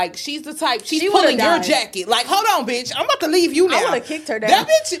 Rhiannon, like she's the type. She's She would've pulling your died. jacket. Like, hold on, bitch, I'm about to leave you now. I would've kicked her down. That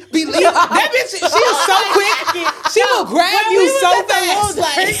bitch, believe that bitch. She is so quick. She will grab when you we was so at the fast. Lil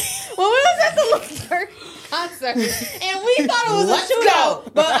Like, Durk- when we was at the Lil Durk concert, and we thought it was Let's a shootout,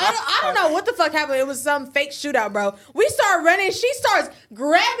 go. but I don't know what the fuck happened. It was some fake shootout, bro. We start running. She starts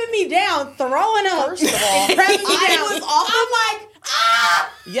grabbing me down, throwing up, First of all, and grabbing me I down. was off the- I'm like,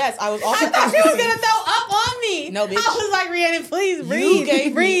 ah! Yes, I was I also. thought she was gonna throw up on me. No, bitch. I was like, Rhiannon, please You breathe, gave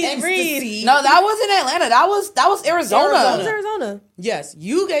me breathe, ecstasy. breathe. No, that wasn't Atlanta. That was Arizona. That was Arizona. Yes,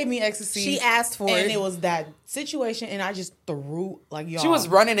 you gave me ecstasy. She asked for and it. it was that situation, and I just threw like y'all. She was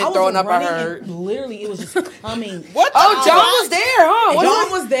running and I was throwing up. I running heard. and literally, it was just coming. what? Oh, the John fuck? was there, huh? Was John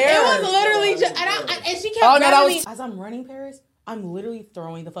it? was there. It was literally just, and she kept Oh, no, grabbing that me. was- As I'm running, Paris, I'm literally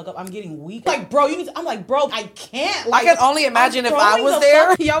throwing the fuck up. I'm getting weak. Like, bro, you need to. I'm like, bro, I can't. I Like, can only imagine I'm if I throwing was the there.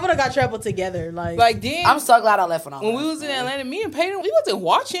 fuck- Y'all would have got trampled together, like. Like, then I'm so glad I left when I when we was in Atlanta, me and Peyton, we wasn't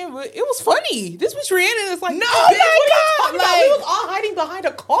watching, but it was funny. This bitch Rhiannon is like, No, oh bitch, what are you talking my about? god, We like, was all hiding behind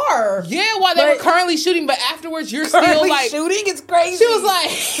a car. yeah, while they But- were currently shooting, but afterwards you're still Currently like, shooting. It's crazy. she was like,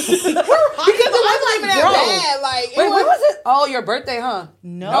 because it wasn't even that bad. Like, wait, when was it? Oh, your birthday, huh?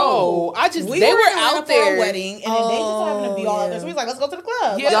 No, I just we they were in Atlanta out for a there. wedding, and then they just happened to be all out there. yeah. So we was like, let's go to the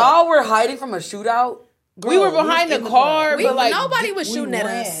club. Yeah. Y'all were hiding from a shootout. We were behind in the car, we, but like nobody was we shooting at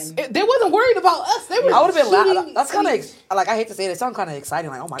ran. us. they wasn't worried about us. They were. I would have been shooting- loud. That's kind of like I hate to say it. It sounds kind of exciting.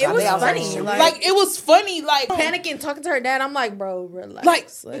 Like, oh my It god, was they outside funny, shooting. like it was funny. Like Panicking, talking to her dad. I'm like, bro, relax.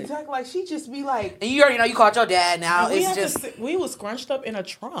 like Like, exactly. Like she just be like, And you already know you called your dad. Now We it's had to just sit- we was scrunched up in a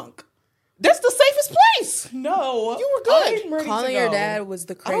trunk. that's the safest place. No, You were good. I'm ready calling to your go. dad was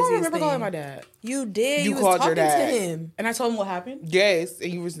the I craziest don't remember thing. calling my dad, You did. You You was called your talking to dad. him, and I told him what happened. Yes,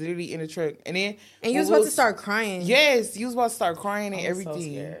 and you was literally in the truck, and then and you was when about we to start crying. Yes, you was about to start crying and I was so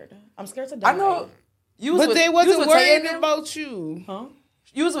everything. scared. I'm scared to die. I know. You was But with, they you wasn't was with Tay and worried them? about you. Huh?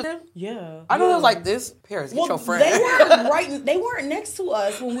 You was with him? Yeah. I know it was like this. Paris, get your friend. They weren't right. They weren't next to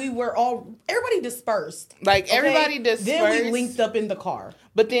us when we were all. Everybody dispersed. Like, okay? everybody dispersed. Then we linked up in the car.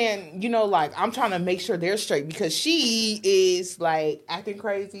 But then, like, I'm trying to make sure they're straight because she is, like, acting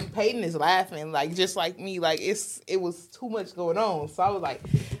crazy. Peyton is laughing, like, just like me. Like, it was too much going on. So I was like,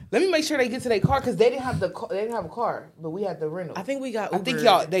 let me make sure they get to their car because they didn't have a car, but we had the rental. I think we got. I Ubered.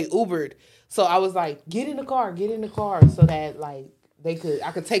 think they Ubered. So I was like, get in the car, so that, like,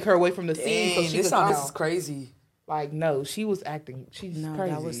 I could take her away from the scene. So Dang, she this was sounds out. crazy. Like, no, she was acting. She's No,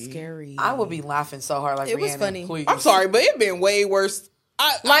 crazy. that was scary. I would be laughing so hard. Like It was Rihanna, funny. Please. I'm sorry, but it been way worse.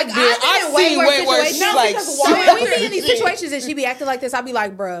 I've I've been seen way worse. situations. Like, because When we be in these situations and she be acting like this, I be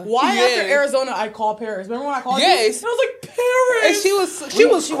like, bruh. Why Yeah. after Arizona I called Paris? Remember when I called Yes. you? And I was like, Paris. and she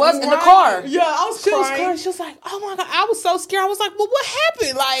was in the car. Yeah, I was She was crying. crying. She was like, "Oh my god!" I was so scared. I was like, "Well, what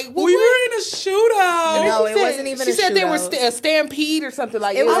happened? Like, what, We what?" were in a shootout. No, She it said- wasn't even She a said they were shootout. a stampede or something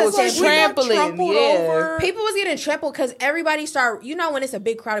like It was that. a It was stampede. We got trampling. trampled Yeah. over. People was getting trampled because everybody start. You know when it's a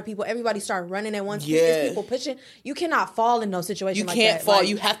big crowd of people, everybody start running at once. Yeah. It's people pushing. You cannot fall in those situations. You like can't that. fall. Like,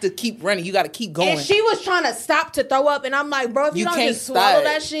 You have to keep running. You got to keep going. and she was trying to stop to throw up, and I'm like, bro, if you, You don't can't just swallow stop.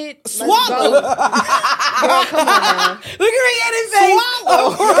 that shit, let's Swallow. go. Girl, come on, man. Look at Rihanna's face.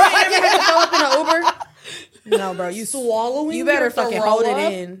 Swallow. You ain't ever had to throw up in an Uber? No, bro. You swallowing. You better your fucking throw hold it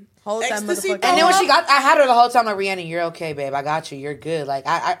up? in. Hold Ecstasy that motherfucker. And then when in. she got, I had her the whole time like Rihanna, you're okay, babe. I got you. You're good. Like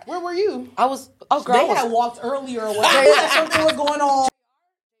Where were you? I was. Oh, girl, I They was, had walked earlier or whatever. Something was going on.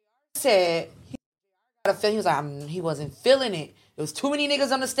 said he got a feeling. He was like, he wasn't feeling it. There was too many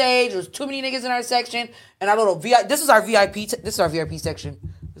niggas on the stage. There was too many niggas in our section. And our little VIP. This is our VIP. This is our VIP section.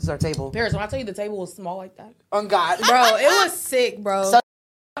 This is our table. Paris, when I tell you the table was small like that. On God, Bro, it was sick, bro. So-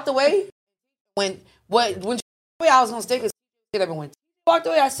 walked away. When she, I was gonna stay because when she walked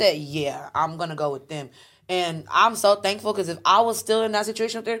away, I said, yeah, I'm gonna go with them. And I'm so thankful because if I was still in that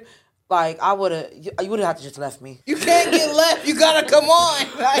situation up there, like I would have, you would have had to just left me You can't get left. You gotta come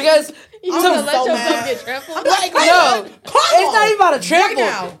on. Like, because you I'm gonna let so yourself mad. get trampled? like, no, it's not even about a trample.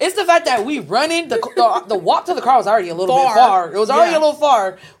 now. It's the fact that we running. The walk to the car was already a little bit Far. far. It was already Yeah. a little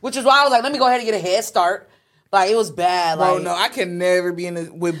far, which is why I was like, let me go ahead and get a head start. Like it was bad. Bro, Like no, I can never be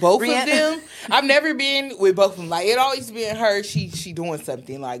with both Rihanna- of them. I've never been with both of them. Like it always been her. She doing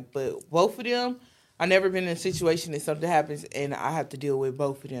something. Like, but both of them, I never been in a situation that something happens and I have to deal with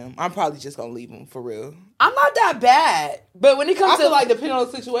both of them. I'm probably just gonna leave them for real. I'm not that bad, but when it comes I to feel like depending on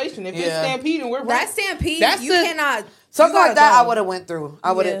the situation. If it's Yeah. stampede and we're That stampede, That's you the- cannot. something you like that, gotta I go. would have went through.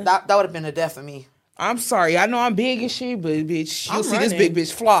 I would have Yeah. that would have been a death for me. I'm sorry. I know I'm big and shit, but bitch, you'll I'm see this running. big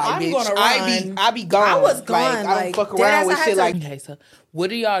bitch fly, I'm bitch. gonna run. I be gone. I was gone, I don't like, fuck dead around ass, with I had shit to- like. Okay, so what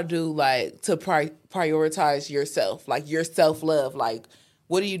do y'all do like to prioritize yourself, like your self love? Like,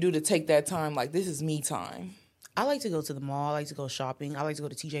 what do you do to take that time? Like, this is me time. I like to go to the mall. I like to go shopping. I like to go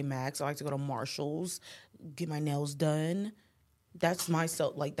to TJ Maxx. I like to go to Marshalls, get my nails done. That's my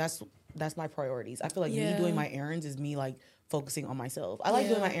that's my priorities. I feel like Yeah. me doing my errands is me like focusing on myself. I like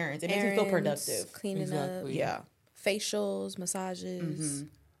doing my errands. It makes me feel productive. Cleaning Exactly. Yeah. up, facials, massages,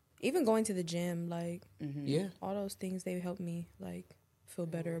 even going to the gym. Like Yeah, all those things, they help me like feel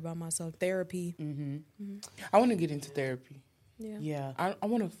better about myself. Therapy. I want to get into therapy. Yeah. Yeah. I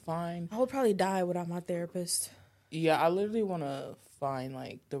want to find. I would probably die without my therapist. Yeah, I literally want to find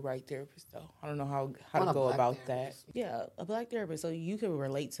like the right therapist though. I don't know how Want to a go black about therapist. Yeah. A black therapist so you can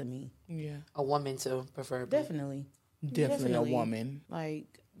relate to me. that. Yeah, A woman too, preferably. Definitely. definitely a woman.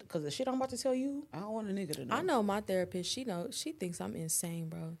 Like, because the shit I'm about to tell you, I don't want a nigga to know. I know my therapist. She thinks I'm insane,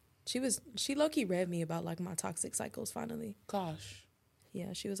 bro. She low key read me about like my toxic cycles. Finally, Gosh,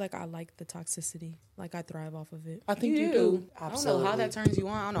 yeah. She was like, I like the toxicity. Like I thrive off of it. I think you do. I don't know how that turns you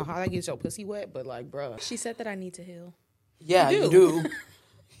on. I don't know how that gets your pussy wet, but like, bruh. She said that I need to heal. Yeah, You you do.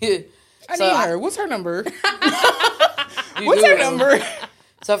 Yeah. I So need I- her. What's her number? You What's do. her number?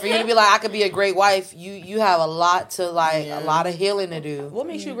 So for you to be like, I could be a great wife, you have a lot to like, a lot of healing to do. What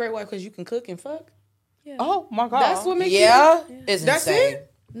makes you a great wife? Because you can cook and fuck? Yeah. Oh my god, That's what makes Yeah, it's That's insane.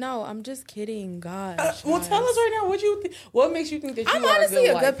 it? No, I'm just kidding. Gosh. Well, tell us right now what makes you think that you I'm are honestly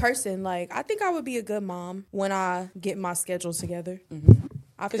a a good good wife? person. Like I think I would be a good mom when I get my schedule together.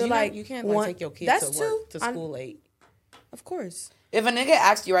 I Because feel like you can't like take your kids that's to work too- to school late. Of course, If a nigga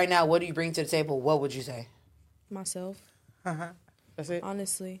asked you right now, what do you bring to the table? What would you say? myself. That's it.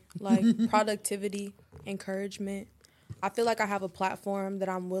 Honestly, like productivity, encouragement. I feel like I have a platform that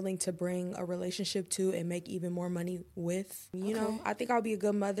I'm willing to bring a relationship to and make even more money with. You know, I think I'll be a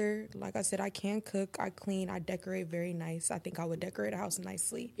good mother. Like I said, I can cook, I clean, I decorate very nice. I think I would decorate a house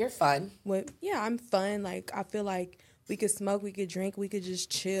nicely. You're fun. I'm fun. Like I feel like We could smoke, we could drink, we could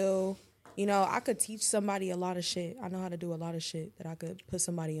just chill. You know, I could teach somebody a lot of shit. I know how to do a lot of shit that I could put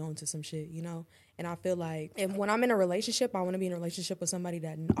somebody on to some shit, you know? And I feel like, and when I'm in a relationship, I want to be in a relationship with somebody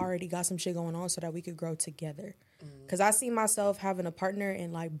that already got some shit going on so that we could grow together. Because I see myself having a partner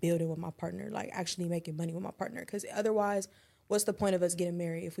and, like, building with my partner, like, actually making money with my partner. Because otherwise, what's the point of us getting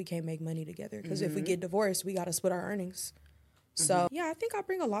married if we can't make money together? Because if we get divorced, we got to split our earnings. So, yeah, I think I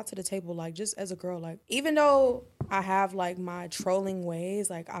bring a lot to the table, like, just as a girl. Like, even though I have, like, my trolling ways,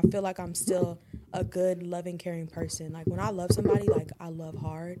 like, I feel like I'm still a good, loving, caring person. Like, when I love somebody, like, I love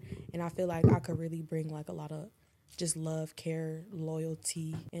hard. And I feel like I could really bring, like, a lot of just love, care,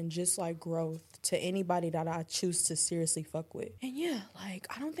 loyalty, and just, like, growth to anybody that I choose to seriously fuck with. And, yeah, like,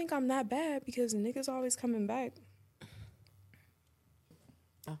 I don't think I'm that bad because niggas always coming back.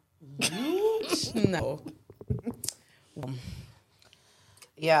 No.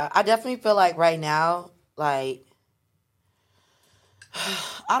 Yeah, I definitely feel like right now, like,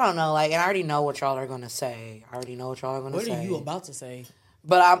 I don't know, like, and I already know what y'all are going to say. What are you about to say?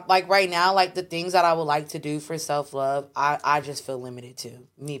 But I'm, like, right now, like, the things that I would like to do for self-love, I just feel limited to,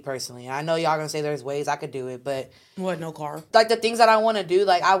 me personally. And I know y'all going to say there's ways I could do it, but... What, no car? Like, the things that I want to do,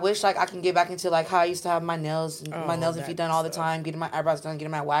 like, I wish, like, I can get back into, like, how I used to have my nails and feet done all the time, getting my eyebrows done, getting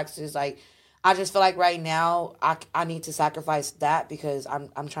my waxes, like... I just feel like right now I need to sacrifice that because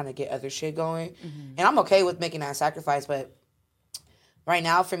I'm trying to get other shit going. Mm-hmm. And I'm okay with making that sacrifice, but right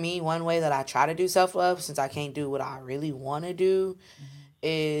now for me, one way that I try to do self-love, since I can't do what I really want to do,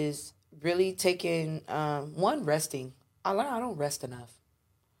 is really taking, resting. I learned I don't rest enough.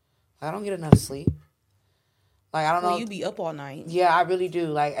 I don't get enough sleep. Like, I don't know. You be up all night. Yeah, I really do.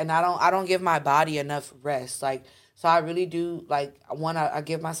 Like, and I don't give my body enough rest. Like, so I really do, like, I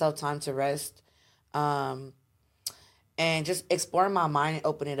give myself time to rest, and just explore my mind and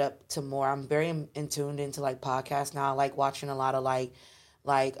open it up to more. I'm very in tuned into, like, podcasts now. I like watching a lot of, like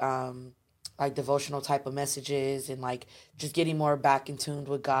devotional type of messages and, like, just getting more back in tune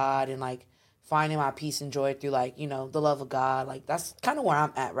with God and, like, finding my peace and joy through, like, you know, the love of God. Like, that's kind of where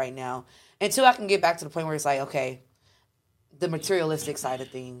I'm at right now. Until I can get back to the point where it's like, okay, the materialistic side of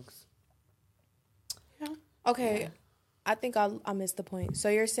things. Okay, Yeah. I think I missed the point. So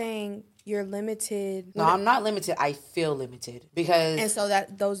you're saying you're limited. No, I'm not limited. I feel limited because. And so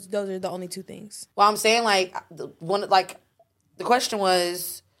that those are the only two things. Well, I'm saying like the question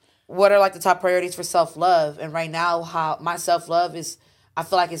was, what are like the top priorities for self-love? And right now, how my self-love is, I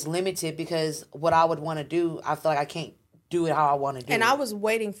feel like it's limited because what I would want to do, I feel like I can't do it how I want to do it. And I was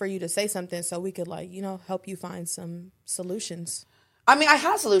waiting for you to say something so we could, like, you know, help you find some solutions. I mean, I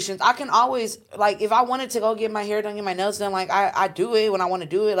have solutions. I can always, like, if I wanted to go get my hair done, get my nails done, like, I do it when I want to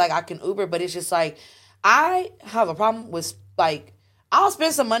do it. Like, I can Uber, but it's just, like, I have a problem with, like, I'll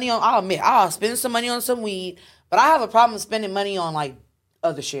spend some money on, I'll admit, I'll spend some money on some weed, but I have a problem spending money on, like,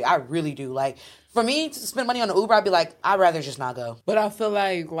 other shit. I really do. Like, for me to spend money on an Uber, I'd be like, I'd rather just not go. But I feel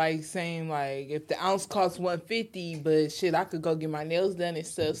like saying, like, if the ounce costs $150, but shit, I could go get my nails done and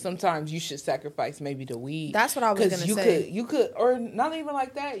stuff. Sometimes you should sacrifice maybe the weed. That's what I was gonna say. You could, or not even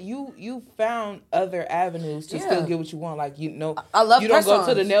like that. You found other avenues to still get what you want. Like, you know, I love you don't press-ons.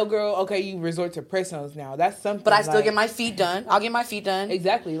 go to the nail girl. Okay, you resort to press-ons now. That's something. But I still get my feet done. I'll get my feet done.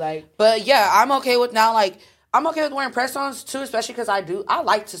 Exactly. Like, but yeah, I'm okay with now. Like, I'm okay with wearing press-ons too, especially because I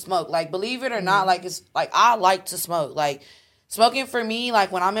like to smoke. Like, believe it or not, like, it's like I like to smoke. Like, smoking for me,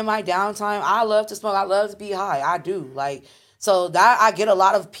 like, when I'm in my downtime, I love to smoke. I love to be high. I do. Like, so that I get a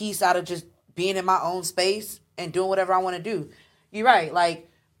lot of peace out of just being in my own space and doing whatever I want to do. You're right. Like,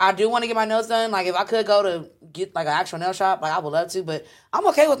 I do want to get my nails done. Like, if I could go to get, like, an actual nail shop, like, I would love to. But I'm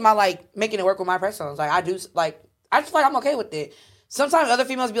okay with my, like, making it work with my press-ons. Like, I just feel like I'm okay with it. Sometimes other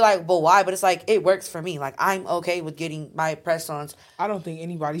females be like, well, why? But it's like, it works for me. Like, I'm okay with getting my press-ons. I don't think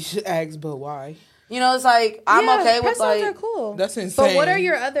anybody should ask, but why? You know, it's like, I'm okay with, like... press-ons are cool. That's insane. But what are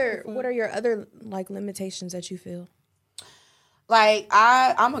your other, like, limitations that you feel? Like,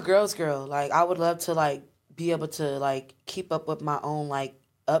 I'm a girl's girl. Like, I would love to, like, be able to, like, keep up with my own, like,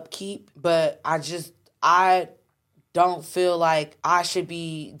 upkeep. But I don't feel like I should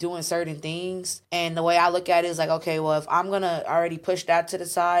be doing certain things. And the way I look at it is like, okay, well, if I'm going to already push that to the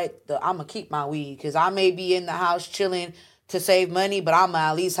side, I'm going to keep my weed. Because I may be in the house chilling to save money, but I'm going to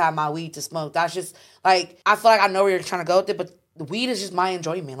at least have my weed to smoke. That's just, like, I feel like I know where you're trying to go with it, but the weed is just my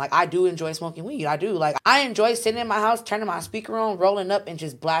enjoyment. Like, I do enjoy smoking weed. I do. Like, I enjoy sitting in my house, turning my speaker on, rolling up, and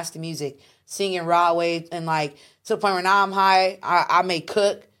just blasting music, singing raw waves, and, like, to the point where now I'm high, I may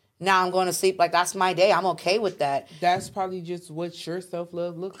cook. Now I'm going to sleep. Like, that's my day. I'm okay with that. That's probably just what your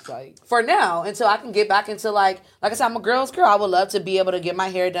self-love looks like. For now, until I can get back into, like I said, I'm a girl's girl. I would love to be able to get my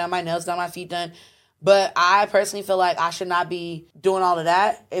hair done, my nails done, my feet done. But I personally feel like I should not be doing all of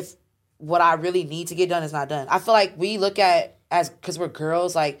that if what I really need to get done is not done. I feel like we look at as because we're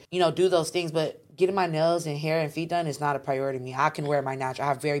girls, like, you know, do those things, but getting my nails and hair and feet done is not a priority to me. I can wear my natural. I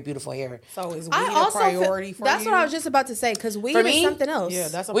have very beautiful hair. So is weed I a also priority for that's you? what I was just about to say because weed For me, is something else. Yeah,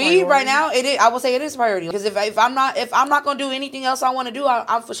 that's a Weed priority. right now, it is, I will say it is a priority because if I'm not gonna do anything else I want to do,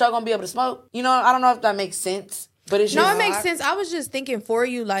 I'm for sure gonna be able to smoke. You know, I don't know if that makes sense, but it's No, just it makes sense. I was just thinking for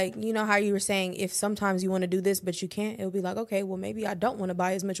you, like, you know how you were saying if sometimes you want to do this but you can't, it'll be like, okay, well maybe I don't want to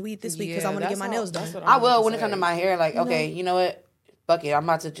buy as much weed this week because I want to get my nails done. I will when it comes to my hair. Like, okay, you know what? Fuck it. I'm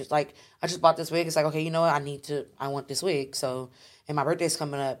about to just like I just bought this wig. It's like, okay, you know what? I want this wig. So, and my birthday's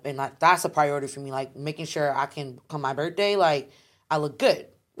coming up, and like that's a priority for me. Like making sure I can come my birthday, like I look good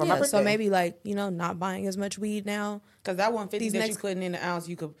for my Yeah, birthday. so maybe like, you know, not buying as much weed now. Because that 150 These that next- you putting in the ounce,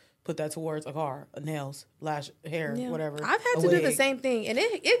 you could put that towards a car, a nails, lash, hair, Yeah. whatever. I've had a to do the wig. same thing, and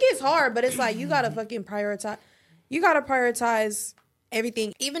it gets hard, but it's like you gotta fucking prioritize. You gotta prioritize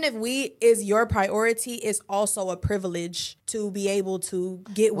everything. Even if weed is your priority, it's also a privilege to be able to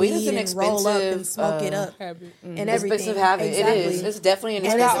get Weed is weed an and roll up and expensive, smoke it up and everything. expensive habit. Exactly. It is. It's definitely an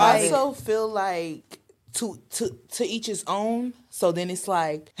And expensive I habit. also feel like to each his own. So then it's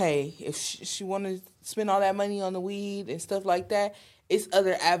like, hey, if she want to spend all that money on the weed and stuff like that, it's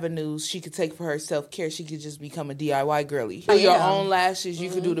other avenues she could take for her self-care. She could just become a DIY girly. Do your own lashes. You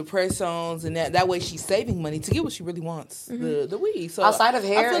could do the press-ons, and that way she's saving money to get what she really wants, the weed. So Outside of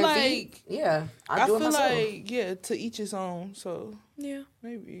hair I feel and like, feet, yeah, I I do it feel myself. like, yeah, to each his own. So Yeah.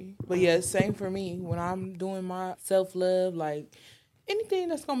 maybe. But yeah, same for me. When I'm doing my self-love, like anything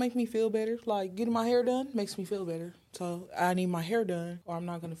that's going to make me feel better, like getting my hair done makes me feel better. So I need my hair done or I'm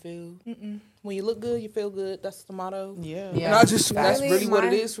not going to feel, when you look good, you feel good. That's the motto. Yeah. Yeah. And I just, that's Really, really what it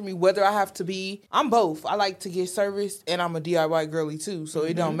my- is for me. Whether I have to be, I'm both. I like to get serviced and I'm a DIY girly too. So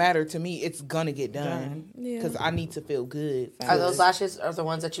it don't matter to me. It's going to get done. Yeah. Because I need to feel good. Are those lashes are the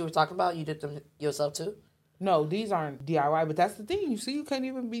ones that you were talking about? You did them yourself too? No, these aren't DIY, but that's the thing. You see, you can't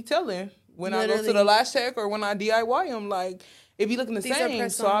even be telling when I go to Literally. the lash tech or when I DIY them. Like, it be looking the These are same.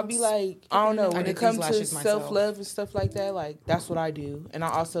 So I'll be press-ons. like, I don't know. I When did it comes these to lashes myself. self-love and stuff like that, like, that's what I do. And I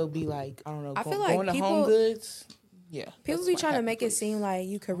also be like, I don't know, I feel like going to people- Home Goods. Yeah. People that's be my trying to happy make it place. seem like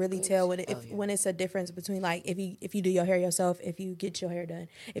you could really tell when it's a difference between like if you do your hair yourself, if you get your hair done,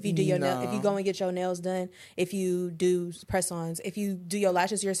 if you do your nail, if you go and get your nails done, if you do press-ons, if you do your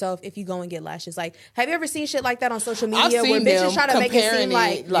lashes yourself, if you go and get lashes. Like, have you ever seen shit like that on social media I've where seen bitches them try to make it comparing seem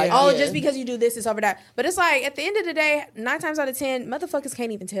like, it, like, oh, yeah. just because you do this, it's over that. But it's like at the end of the day, 9 times out of 10, motherfuckers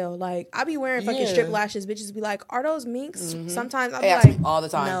can't even tell. Like, I be wearing fucking strip Yeah. lashes, bitches be like, are those minks? Sometimes I be They ask like, me all the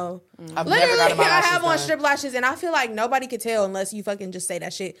time. no. I've never Literally, gotten my I lashes have on done. strip lashes, and I feel like nobody could tell unless you fucking just say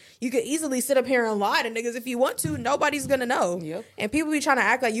that shit. You could easily sit up here and lie to niggas if you want to. Nobody's gonna know. Yep. And people be trying to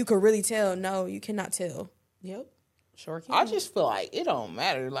act like you could really tell. No, you cannot tell. Yep. Sure can. I just feel like it don't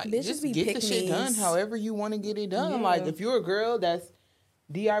matter. Like, Bitches just be get the shit done pick-me's. however you want to get it done. Like, if you're a girl that's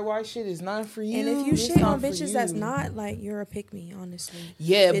DIY shit is not for you. And if you it's shit not on for bitches that's you. not, like, you're a pick me, honestly.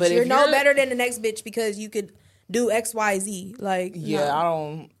 Yeah, Bitch, but you're if no better than the next bitch because you could do XYZ. Like, Yeah,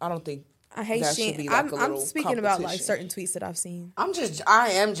 no. I don't think I hate that should shit. be like a I'm little speaking about like competition. certain tweets that I've seen. I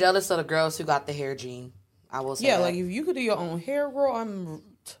am jealous of the girls who got the hair gene. I will say Yeah, that. like if you could do your own hair, girl,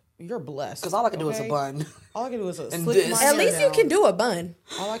 you're blessed. Because all I can do is a okay? bun. All I can do is And slick this. my At hair least you down. can do a bun.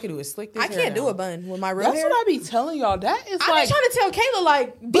 All I can do is slick this I hair can't do down. a bun with my real that's hair. what I be telling y'all. That is I like, be trying to tell Kayla,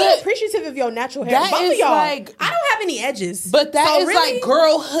 like, be But appreciative of your natural hair. that Both of is y'all. like- I don't have any edges. but that So is really, like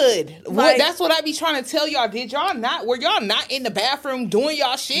girlhood. Like- What? That's what I be trying to tell y'all. Were y'all not in the bathroom doing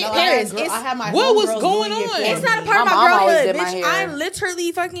y'all shit? No, Paris, I had my what was homegirls going doing it on? for It's me. not a part of My my mom always girlhood, did my bitch. hair. I'm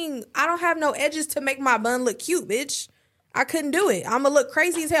literally fucking. I don't have no edges to make my bun look cute, bitch. I couldn't do it. I'm gonna look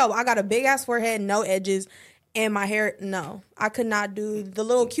crazy as hell. I got a big ass forehead, no edges, and my hair. No, I could not do the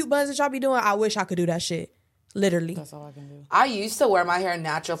little cute buns that y'all be doing. I wish I could do that shit. Literally, That's all I can do. I used to wear my hair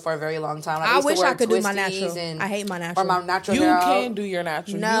natural for a very long time. I used wish to wear I could do my twisties natural. and- I hate my natural. Or my natural You hair out. can do your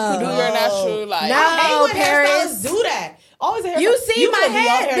natural. No. You can do your natural. Like, No. I hate when Paris. hairstylists do that. Always a hair. You see my could do your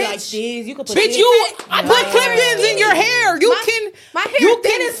head, hair bitch. like this. You could put bitch, this- I put clip-ins in your hair. my hair you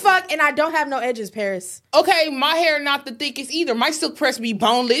thin can- as fuck, and I don't have no edges. Paris, Okay, my hair not the thickest either. My silk press be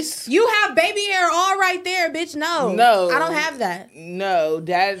boneless. you have baby hair all right there, bitch. No, No. I don't have that. No, I'm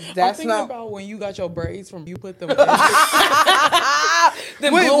that's thinking not. about when you got your braids from you put them.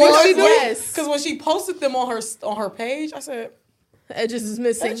 The Wait, blue what ones she do? with- Yes. Because when she posted them on her page, I said, Edges is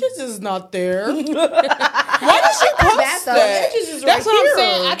missing. Edges is not there. Why did she post bad, though. that? Edges is That's right what here. I'm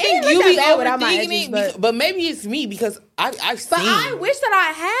saying. I It think ain't you look be that bad without my overthinking edges, it, but maybe it's me because I've seen. But I wish that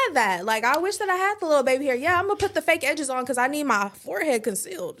I had that. Like, I wish that I had the little baby hair. Yeah, I'm gonna put the fake edges on because I need my forehead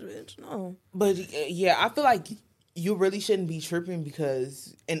concealed, bitch. No. But yeah, I feel like you really shouldn't be tripping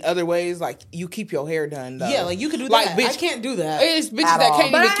because in other ways, like you keep your hair done. Though. Yeah, like you can do Like, that. bitch, I can't do that. It's bitches At that all.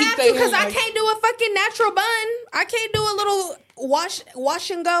 can't But I even keep have their to hair. because I like- can't do a fucking natural bun. I can't do a little wash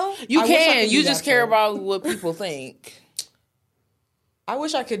and go. You I wish I can. could You do just that, care though. about what people think. I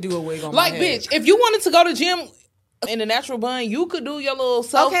wish I could do a wig on Like, my head. bitch, if you wanted to go to gym in a natural bun, you could do your little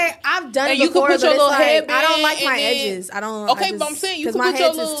self. Okay, I've done it And you before, can put but your it's little like, headband I don't like my and then- edges. I don't. Okay, but I'm saying you because can my put your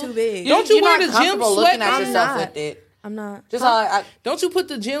head's little. is too big. Don't you You're wear not the gym comfortable looking at sweatband? yourself not. with it. I'm not. Just like Don't you put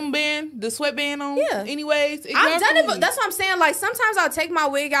the gym band, the sweatband on? Yeah. Anyways, I've done it, exactly. but that's what I'm saying. Like sometimes I'll take my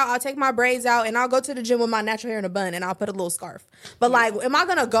wig out, I'll take my braids out, and I'll go to the gym with my natural hair in a bun, and I'll put a little scarf. But like, am I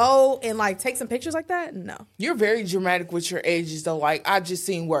gonna go and like take some pictures like that? No. You're very dramatic with your edges, though. Like I just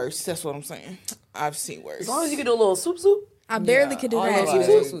seen worse. That's what I'm saying. I've seen worse. as long as you can do a little swoop swoop. I barely could do All that. your Like,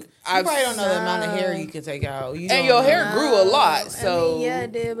 edges. You I've- probably don't know the amount of hair you can take out. You and don't your know. hair grew a lot, so I mean, yeah,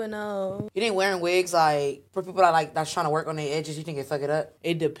 it did, but no. You think wearing wigs like for people that like that's trying to work on their edges, you think it fuck it up?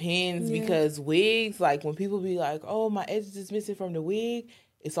 it depends because wigs, like when people be like, "Oh, my edges is missing from the wig,"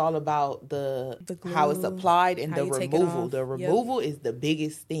 it's all about the how it's glue, applied and how the you take it removal. off. The Yep. removal is the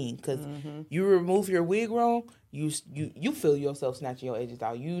biggest thing because you remove your wig wrong, you feel yourself snatching your edges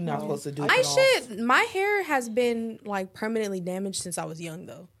out. You not supposed to do My it. all. shit, my hair has been like permanently damaged since I was young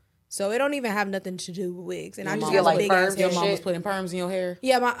though. So it don't even have nothing to do with wigs. And I just get, have like, a big perms ass and hair. Your mom was shit. putting perms in your hair.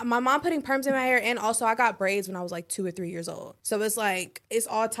 Yeah, my mom putting perms in my hair, and also I got braids when I was like 2 or 3 years old. So it's like it's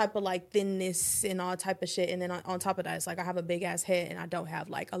all type of like thinness and all type of shit. And then on top of that, it's like I have a big ass head, and I don't have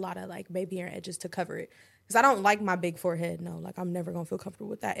like a lot of like baby hair edges to cover it. Because I don't like my big forehead. No, like I'm never gonna feel comfortable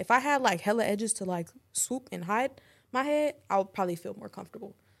with that. If I had like hella edges to like swoop and hide my head, I would probably feel more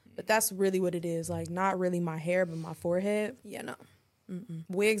comfortable. But that's really what it is. Like not really my hair, but my forehead. Yeah, no.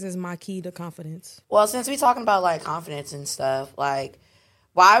 Wigs is my key to confidence. Well, since we talking about like confidence and stuff, like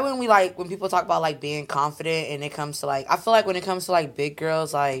why when we like when people talk about like being confident and it comes to like I feel like when it comes to like big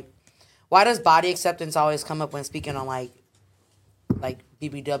girls, like why does body acceptance always come up when speaking on like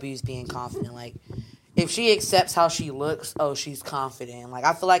BBWs being confident? Like if she accepts how she looks, oh she's confident. Like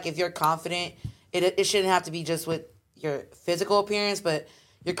I feel like if you're confident, it shouldn't have to be just with your physical appearance, but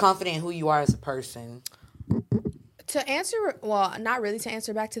you're confident in who you are as a person. To answer, well, not really to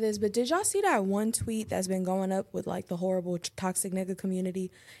answer back to this, but did y'all see that one tweet that's been going up with like the horrible toxic nigga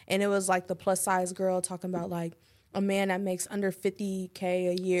community? And it was like the plus size girl talking about like a man that makes under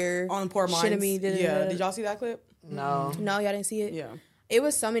 $50K a year On Poor shouldn't Minds. be. Yeah. Did y'all see that clip? No. No, y'all didn't see it. Yeah. It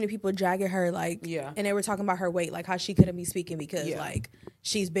was so many people dragging her, like, Yeah. and they were talking about her weight, like how she couldn't be speaking because, Yeah. like,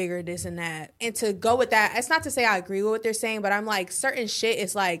 she's bigger, this and that. And to go with that, it's not to say I agree with what they're saying, but I'm like, certain shit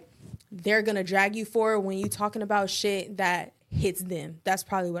is like, they're gonna drag you for when you talking about shit that hits them. That's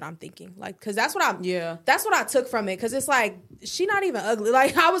probably what I'm thinking. Like, cause that's what that's what I took from it. Cause it's like, she not even ugly.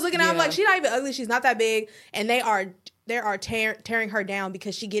 Like, I was looking at her, I'm like, she not even ugly. She's not that big. And they are tearing her down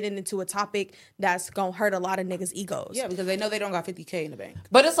because she getting into a topic that's gonna hurt a lot of niggas' egos. Yeah, because they know they don't got 50K in the bank.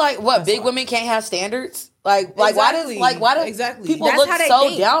 But it's like what big women can't have standards. Like Exactly. why does Exactly. people That's look how they so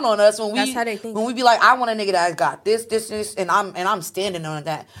think. down on us when That's how they think. we be like I want a nigga that got this, and I'm standing on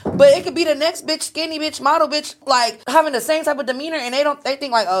that. But it could be the next bitch, skinny bitch, model bitch, like having the same type of demeanor, and they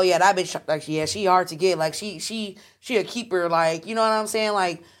think like oh yeah that bitch like yeah she hard to get, like she a keeper, like you know what I'm saying,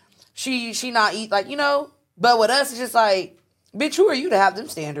 like she not eat, like you know. But with us it's just like bitch, who are you to have them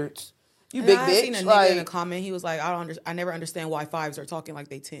standards? You big I bitch. seen a nigga like, in a comment. He was like, I never understand why fives are talking like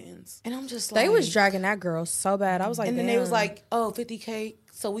they tens. And I'm just like, They was dragging that girl so bad. I was like, and then they was damn. like, oh, 50K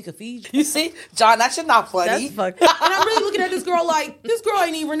so we could feed you. you see, John, that shit not funny. That's fucked. And I'm really looking at this girl like, this girl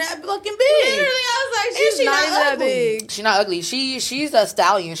ain't even that fucking big. Literally, I was like, And she's not even that ugly. big. She's not ugly. She's a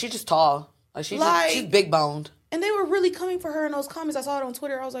stallion. She's just tall. Like she's big boned. And they were really coming for her in those comments. I saw it on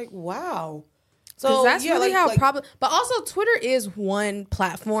Twitter. I was like, wow. Because So that's yeah, really like, how like, problem. But also, Twitter is one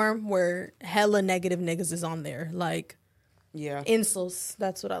platform where hella negative niggas is on there, like yeah. insults.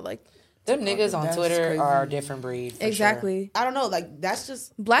 That's what I like. Them niggas on That's Twitter crazy. are a different breed. For Exactly. I don't know. Like that's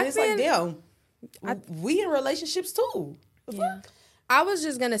just Black it's men- like damn. We in relationships too. Yeah. I was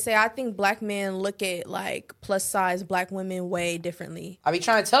just gonna say, I think black men look at like plus size black women way differently. I be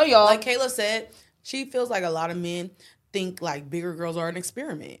trying to tell y'all. Like Kayla said, she feels like a lot of men think like bigger girls are an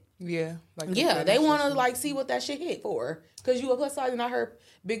experiment. Yeah, like Yeah, they want to like see what that shit hit for. Cause you a plus size, and I heard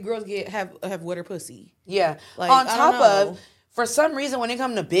big girls have wetter pussy. yeah. Like, On I top don't know. of, for some reason, when it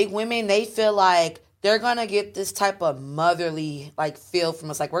comes to big women, they feel like they're gonna get this type of motherly like feel from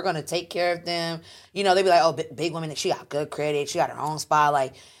us. Like we're gonna take care of them. You know, they be like, oh, big woman, she got good credit, she got her own spot.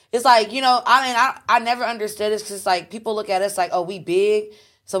 Like it's like, you know, I mean, I never understood this because it's like people look at us like, oh, we big,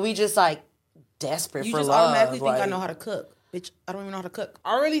 so we just like desperate You for just love. automatically think I like- know how to cook. Bitch, I don't even know how to cook.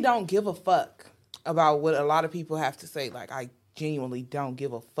 I really don't give a fuck about what a lot of people have to say. Like, I genuinely don't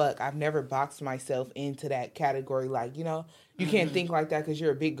give a fuck. I've never boxed myself into that category. Like, you know, you can't think like that because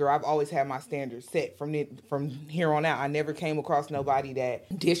you're a big girl. I've always had my standards set from here on out. I never came across nobody that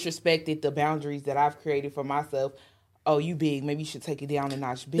disrespected the boundaries that I've created for myself. Oh, you big. Maybe you should take it down a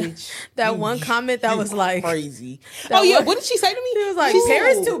notch, bitch. That one comment that was like crazy. that Oh, yeah. one- What did she say to me? She was like, She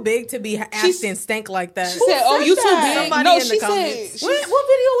Paris said- too big to be acting stank like that. She said, "Oh, you too big." Somebody No, in the she comments. said. What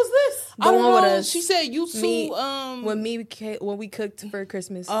video was this? The I don't one with know. us. She said you too. Me, when we cooked for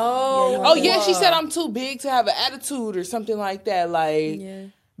Christmas. Oh, Oh yeah, she said I'm too big to have an attitude or something like that. Like, Yeah.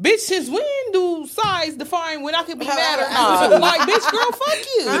 bitch, since when do size define when I could be mad or not? Like, bitch, girl,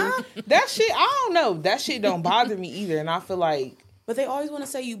 fuck you. That shit, I don't know. That shit don't bother me either. And I feel like But they always want to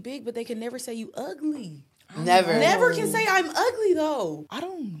say you big, but they can never say you ugly. Never. Never can say I'm ugly though. I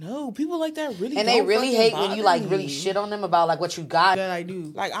don't know. People like that really And they don't really fucking hate when you bother like me. really shit on them about like what you got. That I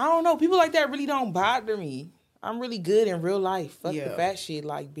do. Like, I don't know. People like that really don't bother me. I'm really good in real life. Fuck the Yeah. fat shit.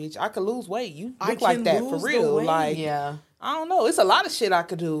 Like, bitch, I could lose weight. You I look like can that for lose the real. weight. Like, Yeah. I don't know. It's a lot of shit I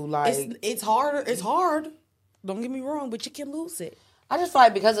could do. Like, It's harder. It's hard. Don't get me wrong, but you can lose it. I just feel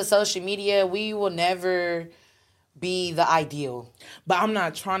like because of social media, we will never be the ideal. but I'm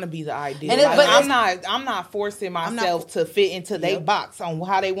not trying to be the ideal. And it- Like, but I'm not forcing myself to fit into their box on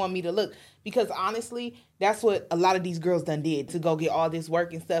how they want me to look. Because honestly, that's what a lot of these girls done did to go get all this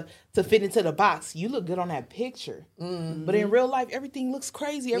work and stuff to fit into the box. You look good on that picture, but in real life, everything looks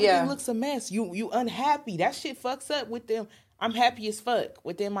crazy. Everything Yeah. looks a mess. You unhappy. That shit fucks up with them. I'm happy as fuck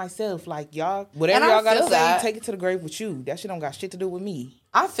within myself. Like, y'all, whatever And I y'all gotta feel say, that. take it to the grave with you. That shit don't got shit to do with me.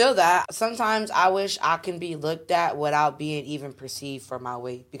 I feel that. Sometimes I wish I can be looked at without being even perceived for my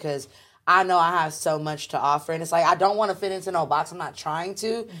weight because I know I have so much to offer. And it's like, I don't want to fit into no box. I'm not trying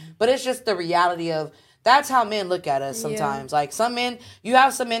to. But it's just the reality of that's how men look at us sometimes. Like some men, you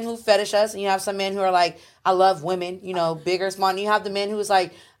have some men who fetish us and you have some men who are like, I love women, you know, big or small. And you have the men who's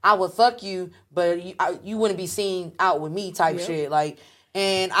like, I would fuck you, but you wouldn't be seen out with me type shit. Like,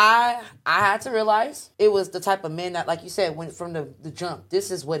 and I had to realize it was the type of men that, like you said, went from the jump. This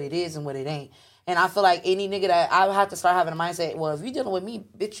is what it is and what it ain't. And I feel like any nigga that I have to start having a mindset, well, if you dealing with me,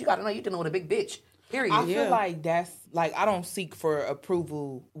 bitch, you gotta know you dealing with a big bitch. Period. I feel like that's like I don't seek for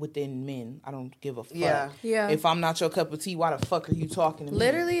approval within men. I don't give a fuck. Yeah. If I'm not your cup of tea, why the fuck are you talking to me?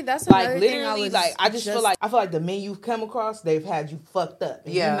 Literally, that's Like another thing literally, was like I just feel like the men you've come across, they've had you fucked up.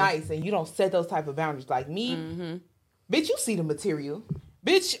 And Yeah. you're nice and you don't set those type of boundaries. Like me, bitch, you see the material.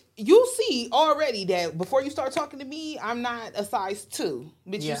 Bitch, you see already that before you start talking to me, I'm not a size 2.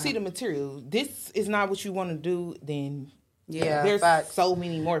 Bitch, Yeah. you see the material. This is not what you want to do, then Yeah, there's facts. so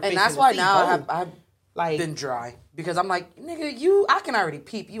many more fish And that's in the why sea. now Go. I've like been dry. Because I'm like, nigga, I can already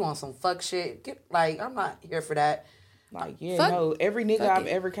peep you on some fuck shit. I'm not here for that. Like, yeah, Fuck- no, every nigga fuck I've it.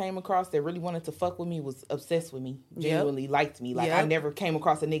 ever came across that really wanted to fuck with me was obsessed with me, genuinely liked me. Like, I Yep. never came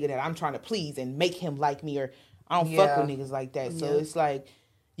across a nigga that I'm trying to please and make him like me, or I don't Yeah. fuck with niggas like that. So it's like,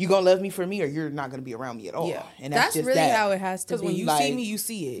 you gonna love me for me, or you're not gonna be around me at all. Yeah. And that's just really that. how it has to Because be. when you Like, see me, you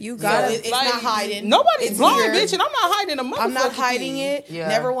see it. you gotta- it's Like, not hiding. Nobody's It's blind, here. bitch, and I'm not hiding a motherfucking I'm not hiding thing. it. Yeah.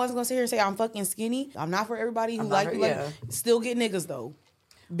 Never one's gonna sit here and say I'm fucking skinny. I'm not for everybody who not like for- me. Like, yeah. still get niggas though.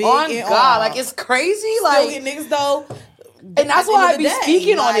 Big On and God, all. like it's crazy. still Like, get niggas though. and that's At the why end I of be the day,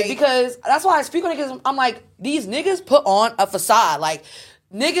 speaking on it like- because that's why I speak on it because I'm like, these niggas put on a facade. Like,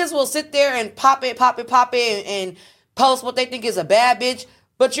 niggas will sit there and pop it, and post what they think is a bad bitch.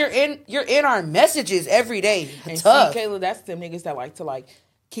 But you're in our messages every day. And Tough. see, Kayla, that's the niggas that like to like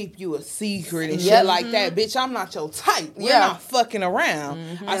keep you a secret and Yep. shit like that. Bitch, I'm not your type. We're Yeah. not fucking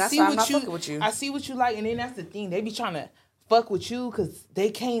around. I That's see why I'm what not you, fucking with you. I see what you like, and then that's the thing. They be trying to fuck with you because they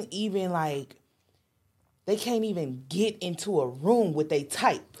can't even get into a room with they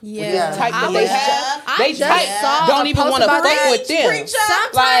type. Yeah. With the type I that they was have. I They just type saw don't a even post want to about fuck that. with them.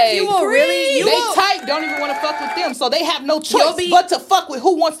 Sometimes Like, you will really They type don't even want to fuck with them, so they have no choice be- but to fuck with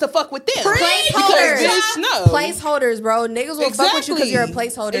who wants to fuck with them. Placeholders. Because, bitch, no. Placeholders, bro. Niggas will fuck with you because you're a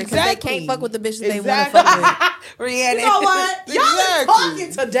placeholder. Because they Exactly. can't fuck with the bitches they want to Exactly. fuck with. Rihanna. You know what? Y'all is Exactly.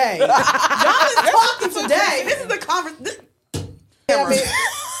 talking today. Y'all is talking today. This is the conversation.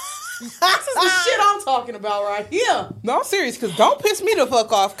 This is the shit I'm talking about right here. No, I'm serious, because don't piss me the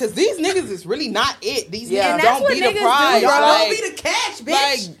fuck off, because these niggas is really not it. These Yeah. niggas And that's don't what be the niggas do, prize. bro. Y'all Like, don't be the catch,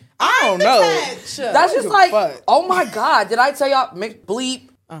 bitch. like, I don't know. Catch. That's just give a like, fuck. oh my God, did I tell y'all, bleep?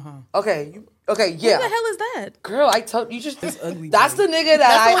 Okay, yeah. Who the hell is that? Girl, I told you just. ugly That's boy. the nigga that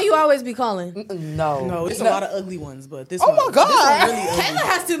That's the I. one you always be calling. No, No, it's a lot of ugly ones, but this. Oh one, my God. this one really ugly. Kayla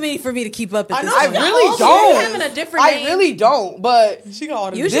has too many for me to keep up at this I point. really Also, don't. Having a different I name. really don't. But She got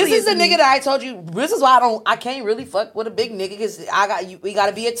all the. Usually this is the it's me. nigga that I told you. This is why I can't really fuck with a big nigga because I got you. We got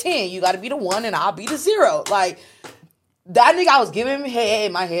to be a 10. You got to be the 1, and I'll be the 0. Like. That nigga, I was giving him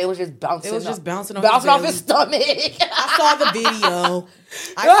head. My head was just bouncing. It was just bouncing off off his his stomach. I saw the video.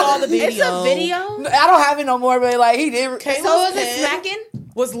 I saw the video. It's a video. I don't have it no more, but like he did. So was it smacking?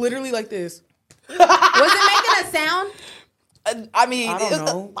 Was literally like this. Was it making a sound? I mean, I don't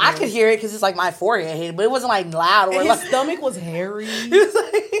know. I could hear it because it's like my forehead hit, but it wasn't like loud or And like. his stomach was hairy.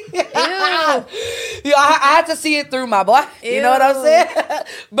 Yeah, I had to see it through my boy. You know what I'm Ew. saying?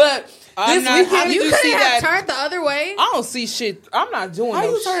 But I'm this not- weekend, how did You you could see have that? turned the other way. I don't see shit. I'm not doing How no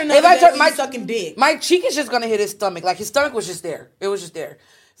you shit. turn If I turn my my- sucking dick? my cheek is just gonna hit his stomach. Like his stomach was just there. It was just there.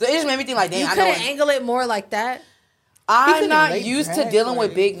 So it just made me think like, damn, You I could know. have angled it more like that. I'm could've not laid used to back, dealing with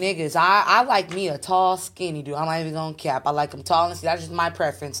like- big niggas. I like me a tall, skinny dude. I'm not even gonna cap. I like them tall and skinny. That's just my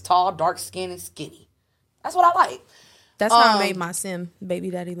preference. Tall, dark skin, and skinny. That's what I like. That's how I made my sim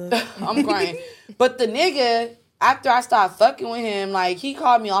baby daddy look. I'm crying. But the nigga, after I started fucking with him, like he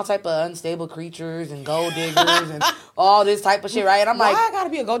called me all type of unstable creatures and gold diggers and all this type of shit, right? And I'm Why like, I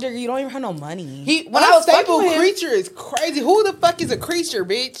gotta be a gold digger? You don't even have no money. when I was fucking Unstable with him, creature is crazy. Who the fuck is a creature,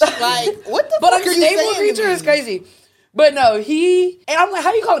 bitch? Like, what the but fuck are you unstable saying? creature is crazy. But no, and I'm like,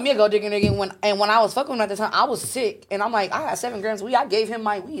 how you calling me a gold digger nigga? When I was fucking with him at the time, I was sick, and I'm like, I had 7 grams of weed. I gave him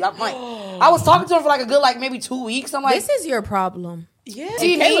my weed. I'm like, I was talking to him for like a good like maybe 2 weeks. I'm like, This is your problem. Yeah.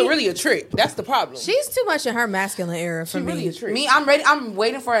 See, Kayla me- really a trick. That's the problem. She's too much in her masculine era for She me. really a trick. me, I'm ready. I'm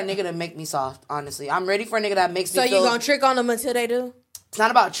waiting for a nigga to make me soft. Honestly, I'm ready for a nigga that makes So me you feel. gonna trick on them until they do? It's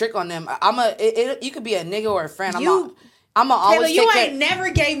not about trick on them. You could be a nigga or a friend. You- I'm gonna Taylor, always you take ain't never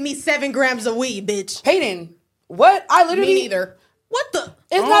gave me 7 grams of weed, bitch. Peyton, what? I literally Me neither. What the?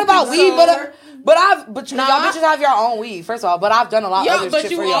 It's not about think weed, so. but Nah. y'all bitches have your own weed, first of all. But I've done a lot of Yo, other but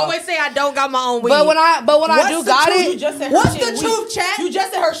shit you for y'all. always say I don't got my own weed. but when I What's do the got truth? it, You just said her What's shit the weak. truth, chat? You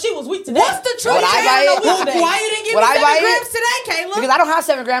just said her shit was weak today. What's the truth? Would I Chat? buy it? Why why you didn't give Would me I 7 buy it? grams today, Kayla? because I don't have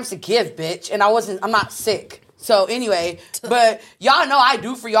 7 grams to give, bitch, and I'm not sick. So anyway, but y'all know I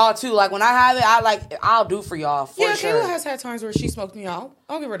do for y'all too. Like when I have it, I'll do for y'all for Yeah, sure. Kayla has had times where she smoked me out.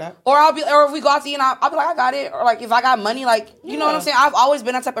 I'll give her that. Or if we go out to eat, and I'll be like, I got it. Or like, if I got money, like, you know what I'm saying? I've always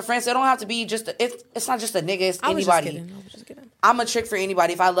been that type of friend, so it don't have to be just, it's not just a nigga, it's I was just anybody. kidding. I was just kidding. I'm a trick for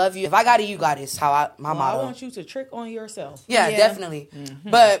anybody. If I love you, if I got it, you got it. It's how my I motto. want you to trick on yourself. Yeah, Yeah. definitely.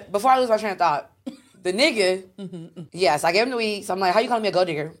 But before I lose my train of thought, the nigga, yes, I gave him the weed, so I'm like, how you calling me a gold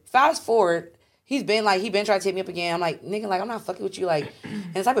digger? Fast forward, he been trying to take me up again. I'm like, nigga, like, I'm not fucking with you. Like,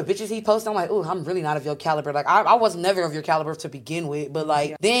 and the type of bitches he posts, I'm like, ooh, I'm really not of your caliber. Like, I was never of your caliber to begin with. But,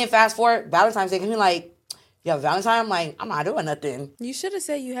 like, then fast forward, Valentine's Day, he like, yeah, Valentine, I'm like, I'm not doing nothing. You should have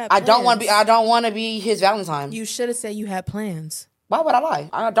said you had I plans. don't want to be his Valentine. You should have said you had plans. Why would I lie?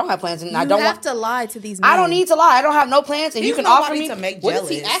 I don't have plans, and You I don't have want. to lie to these men. I don't need to lie. I don't have no plans, and you He's can offer nobody me to make What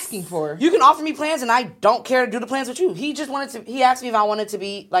jealous. is he asking for? You can offer me plans, and I don't care to do the plans with you. He just wanted to. He asked me if I wanted to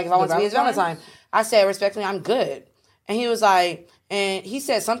be like if I wanted to be his Valentine? Valentine. I said respectfully, I'm good. And he was like, and he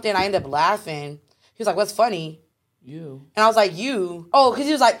said something. I ended up laughing. He was like, "What's funny?" You. And I was like, "You." Oh,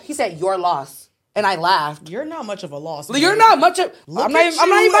 because he said your loss, and I laughed. You're not much of a loss. You're not much of. I'm not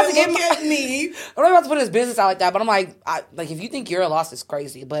even about to get look my, at me. I'm not about to put his business out like that. But I'm like, if you think you're a loss, it's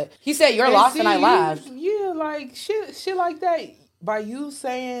crazy. But he said you're lost, and I laughed. Yeah, like shit like that. By you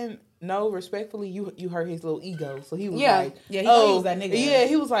saying no respectfully, you hurt his little ego. So he was Yeah. like, Yeah, he thought he was that nigga. Yeah,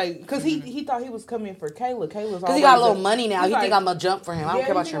 he was like, because he thought he was coming for Kayla. Kayla's Because he got a little money now. He think I'm gonna jump for him. I don't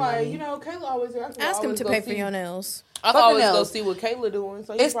care about your like, money. You know, Kayla always Ask him to pay for your nails. I Fucking always go nails. see what Kayla doing.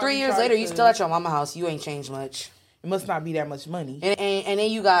 So he It's probably 3 years tried later. You to- still at your mama house. You ain't changed much. It must not be that much money. And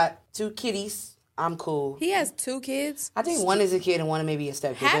then you got 2 kitties. I'm cool. He has 2 kids. I think one is a kid and one may be a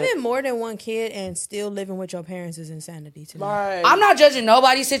step kid. Having more than 1 kid and still living with your parents is insanity to me. Like, I'm not judging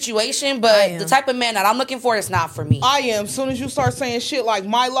nobody's situation, I but am. the type of man that I'm looking for is not for me. I am. As soon as you start saying shit like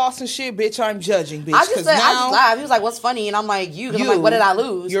my loss and shit, bitch, I'm judging, bitch. I just 'Cause said, I now- just laughed. He was like, "What's funny?" And I'm like, "You." 'Cause I'm You. like, "What did I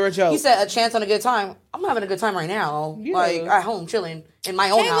lose?" You're a joke. He said, "A chance on a good time." I'm having a good time right now, Yeah. like at home chilling in my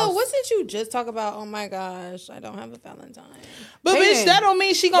own Kayla, house. wasn't you just talk about, oh my gosh, I don't have a Valentine? But Hayden. bitch, that don't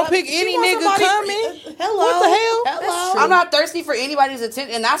mean she gonna pick She any want nigga somebody- coming. Hello. What the hell? Hello. I'm not thirsty for anybody's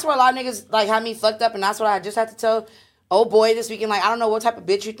attention, and that's where a lot of niggas like have me fucked up, and that's what I just had to tell. Oh boy, this weekend, like I don't know what type of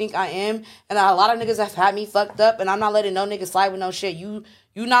bitch you think I am, and a lot of niggas have had me fucked up, and I'm not letting no nigga slide with no shit. You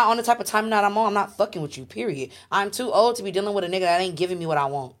not on the type of time that I'm on. I'm not fucking with you. Period. I'm too old to be dealing with a nigga that ain't giving me what I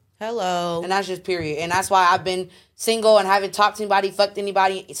want. Hello. And that's just period. And that's why I've been single and haven't talked to anybody, fucked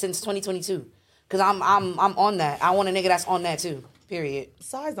anybody since 2022. Cause I'm on that. I want a nigga that's on that too. Period.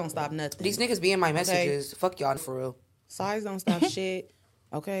 Size don't stop nothing. These niggas be in my messages. Fuck y'all for real. Size don't stop shit.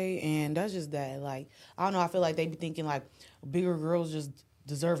 Okay, and that's just that. Like, I don't know. I feel like they be thinking like bigger girls just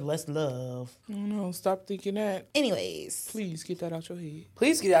deserve less love. I don't know. Stop thinking that. Anyways, Please get that out your head.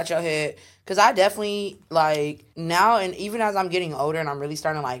 Please get it out your head. Cause I definitely like now, and even as I'm getting older and I'm really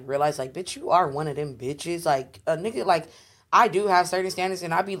starting to like realize like, bitch, you are one of them bitches. Like a nigga, like I do have certain standards,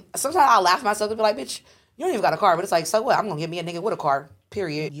 and sometimes I laugh at myself and be like, bitch, you don't even got a car, but it's like, so what? I'm gonna get me a nigga with a car.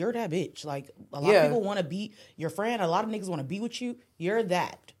 Period. you're that bitch. Like a lot of people want to be your friend. A lot of niggas want to be with you. You're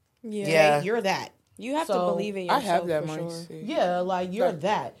that. Yeah. You're that. You have So, to believe in I yourself. have that for sure. mindset. Yeah, like you're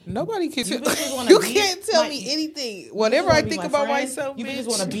that. Nobody can tell bitches wanna you. be Can't tell my- me anything. Whenever I wanna be think my about friend. myself, You bitch, just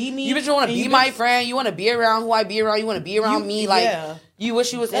want to be me. You bitch want to and be you my bitch- friend. You want to be around who I be around. You want to be around me. Like yeah. you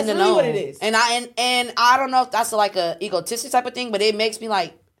wish you was That's in the really know. what it is. And I don't know if that's like a egotistic type of thing, but it makes me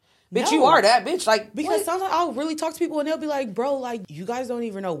like, bitch, you No. are that bitch. Like Because what? sometimes I'll really talk to people and they'll be like, bro, like, you guys don't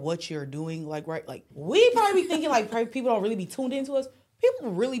even know what you're doing. Like, right? Like, we probably be thinking, like, probably people don't really be tuned into us.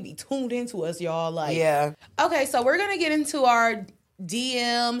 People really be tuned into us, y'all. Like, Yeah. Okay, so we're going to get into our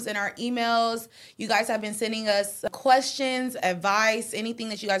DMs and our emails. You guys have been sending us questions, advice, anything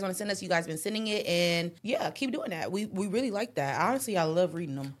that you guys want to send us. You guys been sending it, and yeah, keep doing that. We really like that. Honestly, I love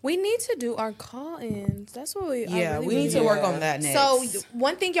reading them. We need to do our call-ins. That's what we. Yeah, I really we need to believe. work on that next. So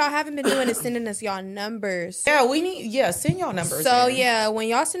one thing y'all haven't been doing is sending us y'all numbers. yeah, send y'all numbers. So in. yeah, when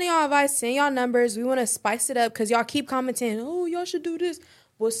y'all send y'all advice, send y'all numbers. We want to spice it up because y'all keep commenting. Oh, y'all should do this.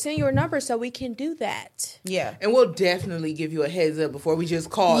 Well, send your number so we can do that. Yeah. and we'll definitely give you a heads up before we just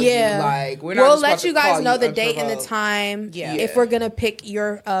call Yeah, you. Like we're not. we'll just about let to you guys call know the and date and the provoke. time. Yeah. If we're gonna pick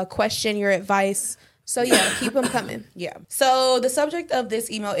your question, your advice. So yeah, keep them coming. Yeah. So the subject of this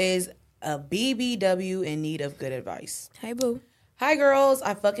email is a BBW in need of good advice. Hey boo. Hi girls,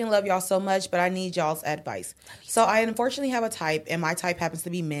 I fucking love y'all so much, but I need y'all's advice. So I unfortunately have a type, and my type happens to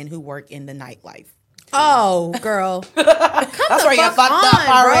be men who work in the nightlife. Oh, girl. That's where you fuck fucked up on,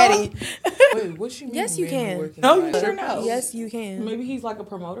 bro. already. Wait, what you mean? Yes, you men who can. work in No, the you night? sure know. Yes, you can. Maybe he's like a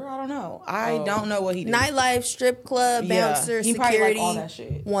promoter. I don't know. I don't know what he does. Nightlife, strip club, Yeah. bouncer, He probably like security. all that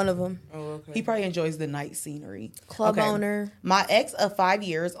shit. One of them. Oh, okay. He probably enjoys the night scenery. Club Okay. owner. My ex of 5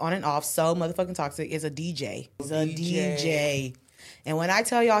 years on and off, so motherfucking toxic, is a DJ. He's a DJ. And when I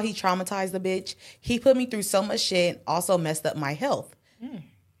tell y'all he traumatized the bitch, he put me through so much shit, also messed up my health.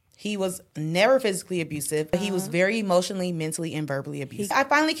 He was never physically abusive, but he was very emotionally, mentally, and verbally abusive. I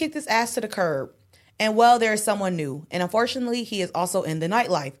finally kicked his ass to the curb. And well, there's someone new. And unfortunately, he is also in the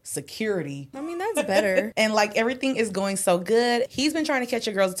nightlife, security. I mean, that's better. And like everything is going so good. He's been trying to catch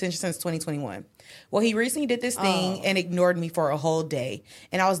a girl's attention since 2021. Well, he recently did this thing and ignored me for a whole day.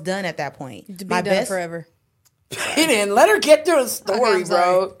 And I was done at that point. To be done forever. He didn't let her get through the story, I'm sorry.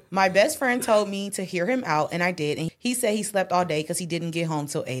 bro. My best friend told me to hear him out, and I did. And he said he slept all day because he didn't get home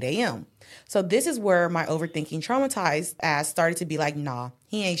till 8 a.m. So this is where my overthinking traumatized ass started to be like, nah,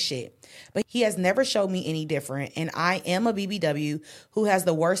 he ain't shit. But he has never showed me any different, and I am a BBW who has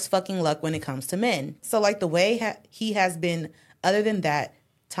the worst fucking luck when it comes to men. So like the way he has been, other than that,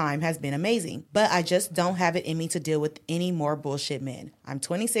 time has been amazing, but I just don't have it in me to deal with any more bullshit men. I'm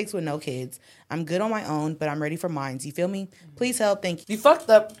 26 with no kids. I'm good on my own, but I'm ready for mines. You feel me? Please help. Thank you. You fucked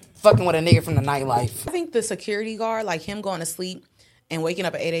up fucking with a nigga from the nightlife. I think the security guard, like him going to sleep and waking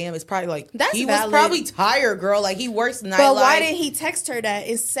up at 8 a.m. is probably like, That's he valid. was probably tired, girl. Like he works nightlife. But why didn't he text her that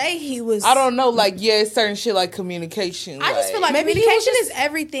and say he was? I don't know. Like yeah, it's certain shit like communication. I just feel like Maybe he was communication just- is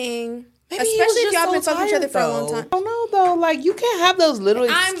everything. Maybe he Especially was if y'all just been so fucking each other for a long tired, time. I don't know though. Like you can't have those little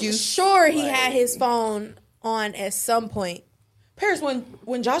I'm excuses. sure he had his phone on at some point. Paris,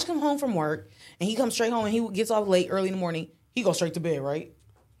 when Josh come home from work and he comes straight home and he gets off late early in the morning, he goes straight to bed, right?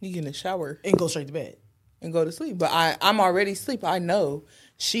 You get in the shower And go straight to bed. and go to sleep. But I'm already asleep. I know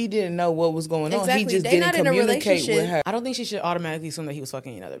she didn't know what was going on. Exactly. He just They didn't not in a communicate with relationship. her. I don't think she should automatically assume that he was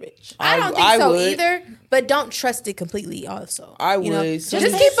fucking another bitch. I don't think so would. either, but don't trust it completely also. I You know? would. Just Some-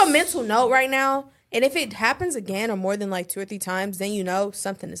 keep a mental note right now. And if it happens again or more than like 2 or 3 times, then you know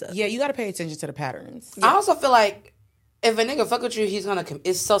something is up. Yeah, you got to pay attention to the patterns. I also feel like if a nigga fuck with you, he's gonna.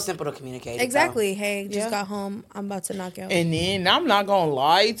 It's so simple to communicate. it, Exactly. Hey, just Yeah. got home. I'm about to knock out. And then I'm not gonna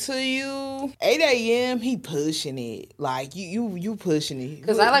lie to you. 8 a.m. he pushing it. Like you pushing it.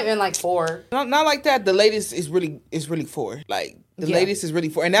 Because I like in like 4. Not like that. The latest is really 4. Like the Yeah. latest is really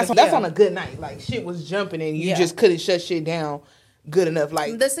 4, and that's Yeah. on a good night. Like shit was jumping and you Yeah. just couldn't shut shit down. good enough.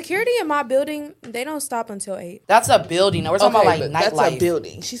 Like The security in my building, they don't stop until 8. That's a building. We're talking okay, about like but that's nightlife. a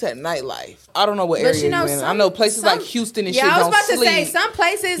building. She said nightlife. I don't know what But area you know, you're in. I some- know places some- like Houston and Yeah, shit I was don't about to sleep. say some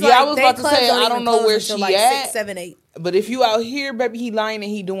places. Yeah, like, I was they about to clubs say, don't I even don't know close where until, she like at. 6, 7, 8. But if you out here, baby, he lying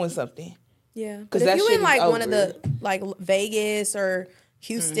and he doing something. Yeah, but 'Cause if that you shit in is like one of over. the like Vegas or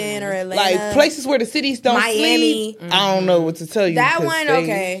Houston or Atlanta, Like places where the cities don't Miami. sleep. I don't know what to tell you. that 'cause one, they-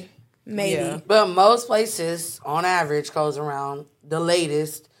 okay, maybe. Yeah. But most places, on average, close around the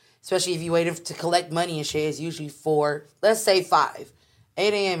latest. Especially if you waited to collect money and shit, is usually 4. Let's say 5.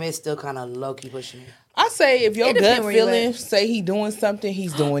 8 a.m. is still kind of low key pushing it. I say if your It depend gut where you feeling at. say he doing something,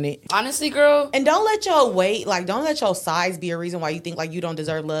 he's doing it. Honestly, girl, And don't let your weight, like, don't let your size be a reason why you think like you don't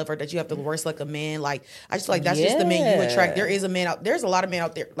deserve love or that you have the worst luck of men. Like, I just feel like that's just the men you attract. There is a man out. There's a lot of men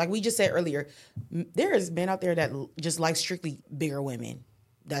out there. Like we just said earlier, there is men out there that just like strictly bigger women.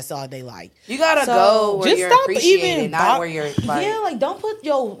 That's all they like. you gotta So, go where just you're stop appreciated, even not where you're like. Yeah, like don't put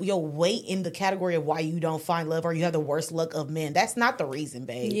your weight in the category of why you don't find love or you have the worst luck of men. That's not the reason,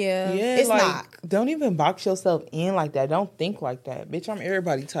 babe. Yeah, Yeah, It's like, not. Don't even box yourself in like that. Don't think like that, bitch. I'm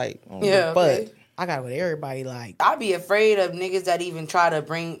everybody type. Yeah, but okay. I got what everybody like. I'd be afraid of niggas that even try to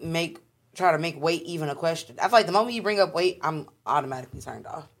make weight even a question. I feel like the moment you bring up weight, I'm automatically turned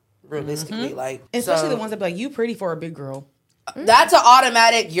off. Realistically, like Especially so, the ones that be like, you pretty for a big girl. that's an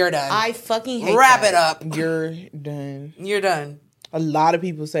automatic. You're done. I fucking hate Wrap that. it up. you're done. You're done. A lot of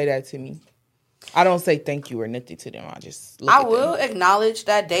people say that to me. I don't say thank you or nothing to them. I just look I at will them. acknowledge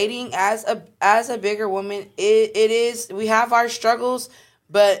that dating as a bigger woman, it is, we have our struggles,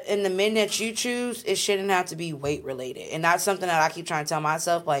 but in the men that you choose, it shouldn't have to be weight related, and that's something that I keep trying to tell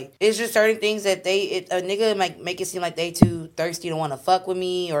myself. Like, it's just certain things that a nigga might make it seem like they too thirsty to want to fuck with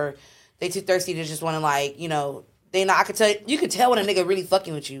me, or they too thirsty to just want to, like, you know. They not. I could tell you could tell when a nigga really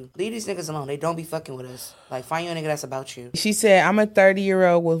fucking with you. Leave these niggas alone. They don't be fucking with us. Like, find you a nigga that's about you. She said, I'm a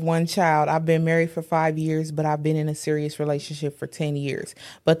 30-year-old with one child. I've been married for 5 years, but I've been in a serious relationship for 10 years.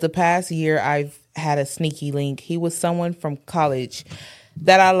 But the past year, I've had a sneaky link. He was someone from college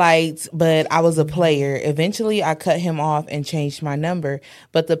that I liked, but I was a player. Eventually, I cut him off and changed my number.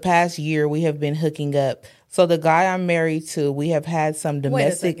 But the past year, we have been hooking up. So the guy I'm married to, we have had some wait a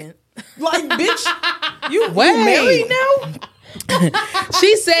domestic... second. Like, bitch, you Wait. married now?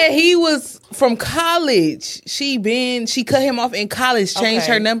 She said he was from college. She cut him off in college, changed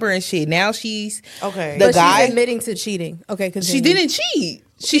Okay. her number and shit. Now she's Okay. the But guy. she's admitting to cheating. Okay, because She didn't cheat.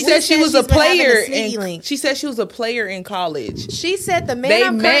 She Who said she said was a she's been having a player. sneaky link? She said she was a player in college. She said the man They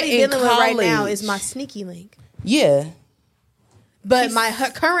I'm met currently in dealing with right now college. is my sneaky link. Yeah. But my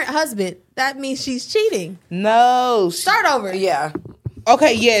current husband, that means she's cheating. No. Start over. Yeah.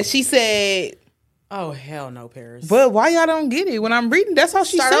 Okay. Yeah. She said. Oh, hell no, Paris. But why y'all don't get it? When I'm reading, that's how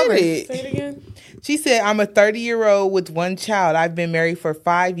she Start said over. it. Say it again. She said, I'm a 30-year-old with one child. I've been married for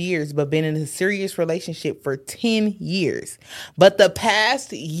 5 years, but been in a serious relationship for 10 years. But the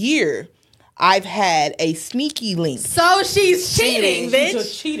past year, I've had a sneaky link. So she's cheating, Cheating. bitch.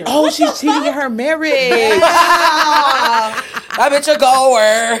 She's a cheater. Oh, she's cheating in her marriage. I bitch a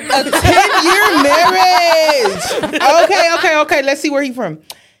goer. A 10-year marriage. Okay. Let's see where he from.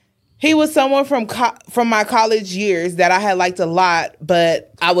 He was someone from my college years that I had liked a lot,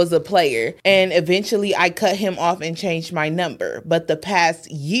 but I was a player. And eventually I cut him off and changed my number. But the past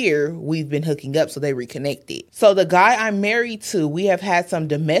year, we've been hooking up, so they reconnected. So the guy I'm married to, we have had some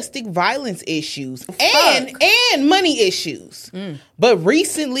domestic violence issues and money issues. But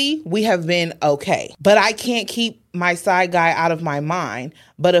recently, we have been okay. But I can't keep my side guy out of my mind.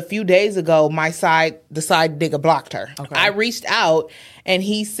 But a few days ago, the side nigga blocked her. Okay. I reached out and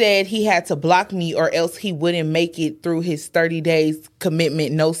he said he had to block me or else he wouldn't make it through his 30 days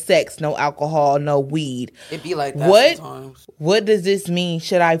commitment. No sex, no alcohol, no weed. It be like that sometimes. What does this mean?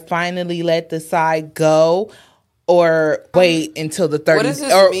 Should I finally let the side go? Or wait until the 30 What does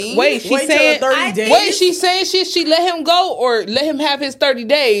this or mean? wait, she's Wait till saying the 30 days? wait, she's saying she let him go or let him have his 30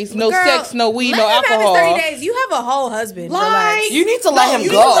 days. No Girl, sex, no weed, no let him alcohol. have his 30 days. You have a whole husband. Relax. You need to let him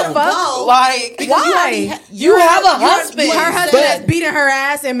you go. need to go. Like, Why? you have a husband. Her husband that's beating her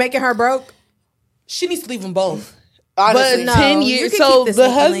ass and making her broke. She needs to leave them both. But Honestly, no. 10 you years. can So keep the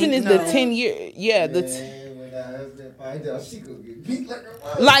this husband link. is No. the 10-year. Yeah, Man, when that husband find out, she gonna get beat like a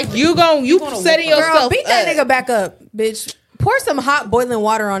mother. like you setting Girl, yourself beat that up. nigga back up, bitch. Pour some hot boiling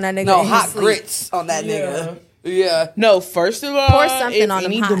water on that nigga. no in his hot sleep. grits on that nigga. Yeah. No, first of all, Pour something if on him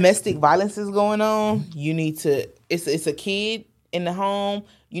any hot. domestic violence is going on, you need to. It's a kid in the home.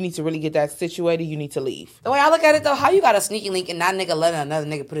 You need to really get that situated. You need to leave. The way I look at it though, how you got a sneaky link and that nigga letting another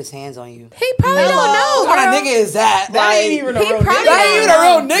nigga put his hands on you? He probably don't know. What kind girl. of nigga is that? That ain't even a he real probably nigga. That ain't even a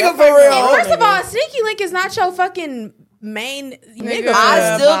real nigga for And real. first of all, a sneaky link is not your fucking main nigga.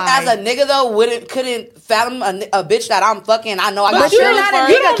 I still, vibe. as a nigga though, couldn't fathom a bitch that I'm fucking. I know I got you're feelings not for a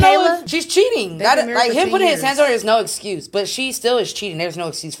her. nigga, Kayla. She's cheating. They've That been married like for him 10 putting his years. hands on her is no excuse, but she still is cheating. There's no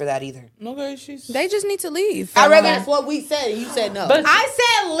excuse for that either. Okay, she's. They just need to leave. I'd rather. That's what we said. You said no. But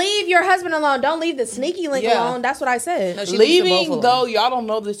I said leave your husband alone. Don't leave the sneaky link Yeah. alone. That's what I said. No, she leaves them both leaving alone. though, y'all don't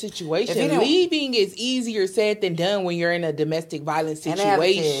know the If he situation. didn't- Leaving is easier said than done when you're in a domestic violence And they have a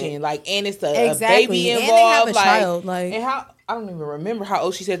kid. situation. Like, and it's a Exactly. baby And they involved. have a like, child, like- and how I don't even remember how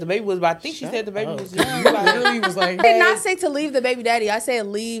old she said the baby was, but I think she said the baby was young. Literally was like, I did not say to leave the baby daddy. I said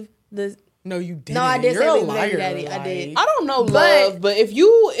leave the. no, you didn't. No, I did You're say a leave the baby liar, daddy. I like- did. I don't know But- love, but if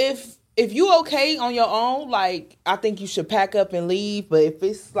you okay on your own, like I think you should pack up and leave. But if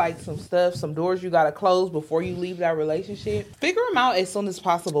it's like some doors you gotta close before you leave that relationship, figure them out as soon as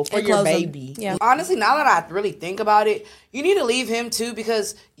possible for And your close 'em. baby. Yeah. Honestly, now that I really think about it, you need to leave him too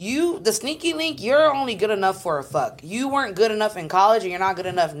because the sneaky link, you're only good enough for a fuck. You weren't good enough in college, and you're not good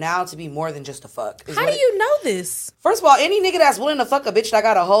enough now to be more than just a fuck. is How what do it- you know this? First of all, any nigga that's willing to fuck a bitch that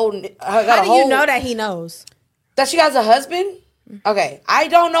got a whole, How do you know that he knows? that she has a husband? Okay, I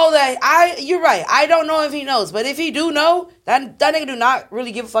don't know that. You're right. I don't know if he knows, but if he do know, that nigga do not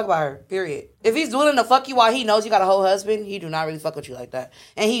really give a fuck about her. Period. If he's willing to fuck you while he knows you got a whole husband, he do not really fuck with you like that,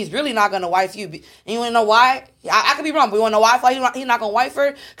 and he's really not gonna wife you. And you wanna know why? I could be wrong, but you wanna know why? He's not gonna wife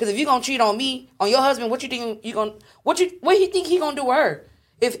her because if you gonna cheat on me, on your husband, what you think you gonna what you think he gonna do with her?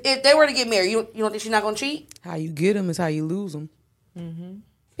 If they were to get married, you don't think she's not gonna cheat? How you get them is how you lose them.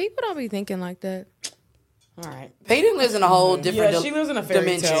 People don't be thinking like that. All right. Peyton lives in a whole different Yeah, she lives in a fairy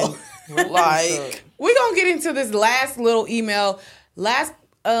dimension. tale. Like. We're going to get into this last little email. Last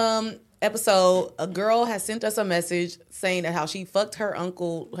episode, a girl has sent us a message saying that how she fucked her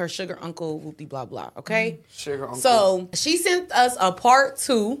uncle, her sugar uncle, whoopty blah blah. Okay? Sugar uncle. So she sent us a part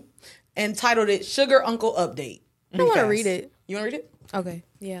 2 and titled it Sugar Uncle Update. I want to read it. You want to read it? Okay.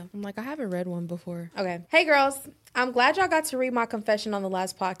 Yeah. I'm like, I haven't read one before. Okay. Hey, girls. I'm glad y'all got to read my confession on the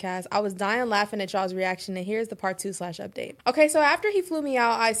last podcast. I was dying laughing at y'all's reaction, and here's the part 2/update. Okay, so after he flew me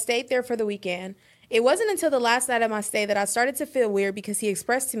out, I stayed there for the weekend. It wasn't until the last night of my stay that I started to feel weird because he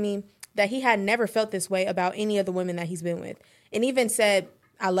expressed to me that he had never felt this way about any of the women that he's been with, and even said,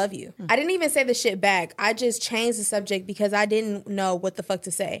 I love you. I didn't even say the shit back. I just changed the subject because I didn't know what the fuck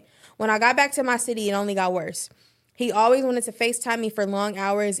to say. When I got back to my city, it only got worse. He always wanted to FaceTime me for long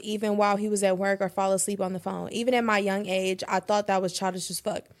hours, even while he was at work or fall asleep on the phone. Even at my young age, I thought that was childish as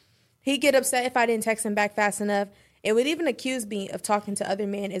fuck. He'd get upset if I didn't text him back fast enough. It would even accuse me of talking to other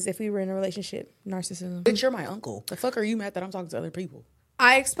men as if we were in a relationship. Narcissism. Bitch, you're my uncle. The fuck are you mad that I'm talking to other people?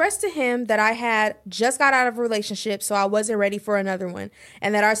 I expressed to him that I had just got out of a relationship, so I wasn't ready for another one,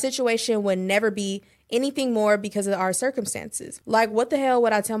 and that our situation would never be anything more because of our circumstances. Like, what the hell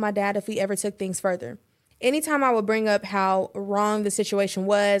would I tell my dad if we ever took things further? Anytime I would bring up how wrong the situation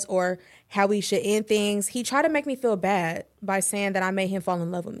was or how we should end things, he tried to make me feel bad by saying that I made him fall in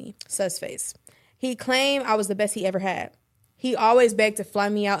love with me. Sus face. He claimed I was the best he ever had. He always begged to fly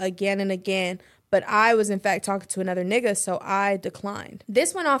me out again and again, but I was in fact talking to another nigga, so I declined.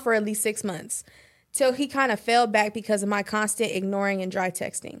 This went on for at least 6 months, till he kind of fell back because of my constant ignoring and dry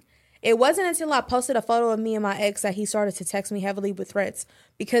texting. It wasn't until I posted a photo of me and my ex that he started to text me heavily with threats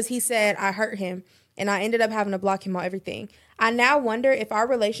because he said I hurt him, and I ended up having to block him on everything. I now wonder if our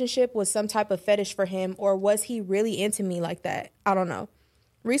relationship was some type of fetish for him, or was he really into me like that? I don't know.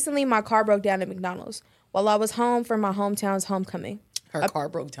 Recently, my car broke down at McDonald's while I was home for my hometown's homecoming. Her car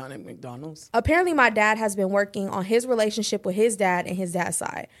broke down at McDonald's. Apparently, my dad has been working on his relationship with his dad and his dad's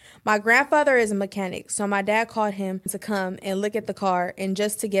side. My grandfather is a mechanic, so my dad called him to come and look at the car and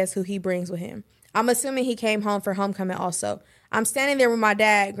just to guess who he brings with him. I'm assuming he came home for homecoming also. I'm standing there with my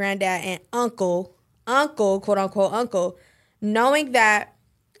dad, granddad, and uncle, quote unquote uncle, knowing that...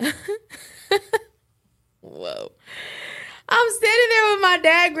 Whoa. I'm standing there with my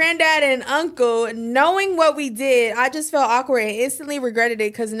dad, granddad, and uncle, knowing what we did. I just felt awkward and instantly regretted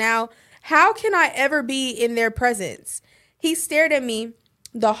it because now, how can I ever be in their presence? He stared at me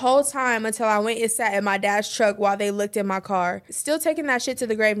the whole time until I went and sat in my dad's truck while they looked in my car. Still taking that shit to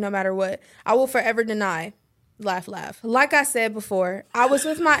the grave no matter what. I will forever deny. Laugh, laugh. Like I said before, I was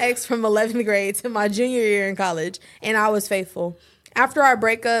with my ex from 11th grade to my junior year in college, and I was faithful. After our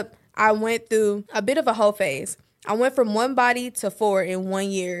breakup, I went through a bit of a whole phase. I went from 1 body to 4 in 1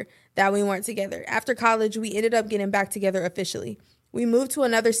 year that we weren't together. After college, we ended up getting back together officially. We moved to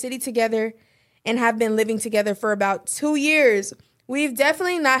another city together and have been living together for about 2 years. We've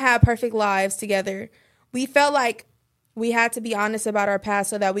definitely not had perfect lives together. We felt like we had to be honest about our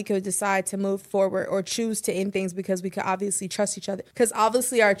past so that we could decide to move forward or choose to end things because we could obviously trust each other. Because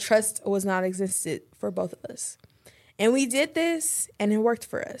obviously our trust was not existed for both of us. And we did this, and it worked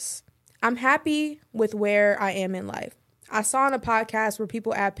for us. I'm happy with where I am in life. I saw on a podcast where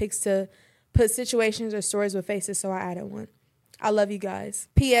people add pics to put situations or stories with faces, so I added one. I love you guys.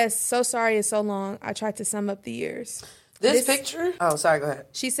 P.S. So sorry it's so long. I tried to sum up the years. This picture? Oh, sorry, go ahead.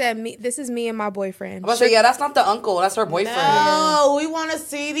 She said, this is me and my boyfriend. I'm about to say, yeah, that's not the uncle. That's her boyfriend. No, we want to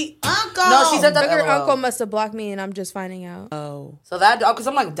see the uncle. No, she said that. Sugar LOL. uncle must have blocked me, and I'm just finding out. Oh. So that, because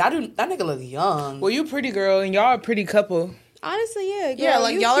I'm like, that nigga look young. Well, you pretty girl, and y'all a pretty couple. Honestly, yeah. Yeah, girl,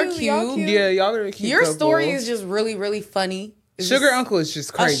 like, you y'all are Y'all cute. Yeah, y'all are a cute Your couple. story is just really, really funny. It's Sugar just- uncle is just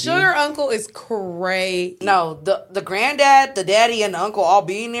A crazy. sugar uncle is crazy. No, the granddad, the daddy, and the uncle all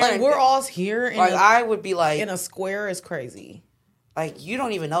being there. Like, and- we're all here in, like, a, I would be like, in a square is crazy. like, you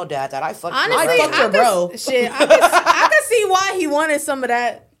don't even know dad that I fucked Honestly, your fucked brother. her bro. Shit, I could see why he wanted some of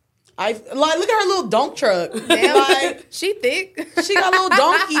that. Like, look at her little donk truck. Damn, Like, she thick. she got a little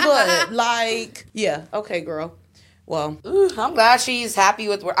donkey butt. Like, yeah, okay, girl. Well, Ooh, I'm glad she's happy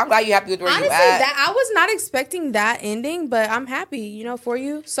with where. I'm glad you're happy with where Honestly, you at. that I was not expecting that ending, but I'm happy, for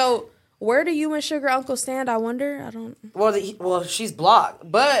you. So, where do you and Sugar Uncle stand? I wonder. I don't. Well, she's blocked.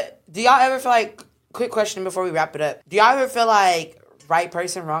 But do y'all ever feel like? Quick question before we wrap it up. Do y'all ever feel like right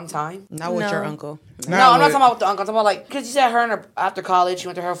person, wrong time? not with No. your uncle. No, I'm not talking about with the uncle. I'm talking about like because you said her and her after college, she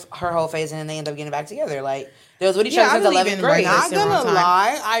went to her whole phase and then they ended up getting back together. Like they was with each Yeah, other I since believe 11th in grade. right Not person, wrong gonna time.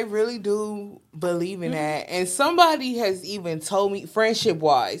 lie, I really do believe in that. And somebody has even told me, friendship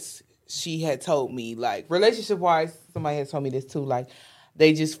wise, she had told me, like, relationship wise, somebody has told me this too. Like,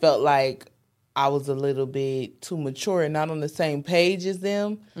 they just felt like I was a little bit too mature and not on the same page as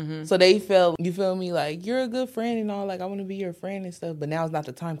them. So they felt, you feel me, like, you're a good friend and all, like, I want to be your friend and stuff. But now is not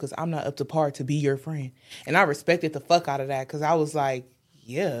the time because I'm not up to par to be your friend. And I respected the fuck out of that because I was like,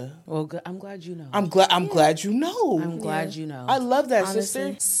 yeah. Well, good. I'm glad you know. I'm glad you know. I'm glad you know. I love that,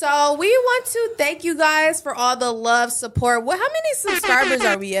 Honestly. sister. So we want to thank you guys for all the love, support. How many subscribers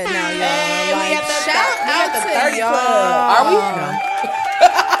are we at now, y'all? Hey, we at the shout we out at the to 30 y'all. club. Are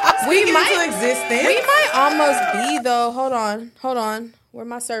we? We might. into existence. We might almost be though. Hold on. Where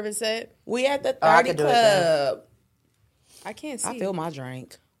my service at? We at the I 30 could do it then. club. I can't see. I feel my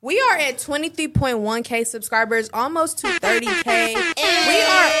drink. We are at 23.1K subscribers, almost to 30K. We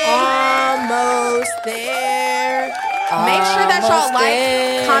are almost there. Make sure that y'all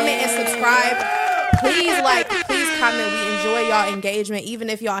like, comment, and subscribe. Please comment. We enjoy y'all engagement,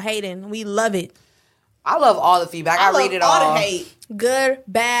 even if y'all hating. We love it. I love all the feedback. I read it all. the hate. Good,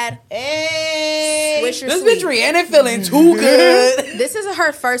 bad, Hey. swish or This sweet. bitch Rihanna feeling too good. This is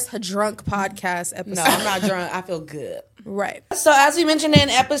her first drunk podcast episode. No, I'm not drunk. I feel good. Right. So as we mentioned in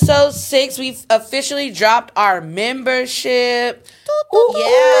episode 6, we've officially dropped our membership.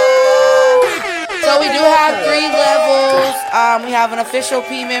 Yeah. So we do have 3 levels. We have an official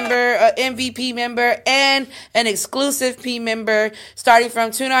P member, an MVP member, and an exclusive P member, starting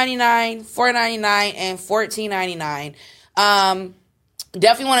from $2.99, $4.99, and $14.99.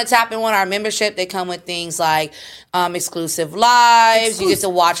 Definitely want to tap in on our membership. They come with things like exclusive lives. You get to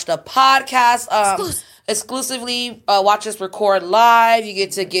watch the podcast. Exclusively watch us record live. You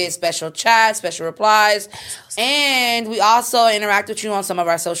get to get special chats, special replies, and we also interact with you on some of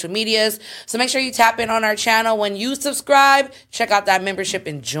our social medias. So make sure you tap in on our channel. When you subscribe, check out that membership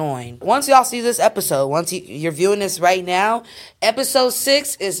and join. Once y'all see this episode, once you're viewing this right now, episode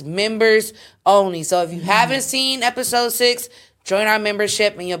 6 is members only. So if you haven't seen episode 6, join our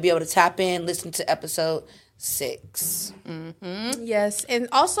membership and you'll be able to tap in, listen to episode 6. Yes. And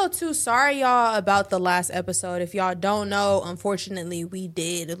also, too, sorry, y'all, about the last episode. If y'all don't know, unfortunately, we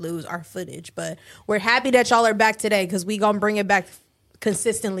did lose our footage. But we're happy that y'all are back today because we going to bring it back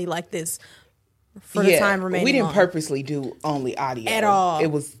consistently like this for the time remaining. We didn't on. purposely do only audio At all.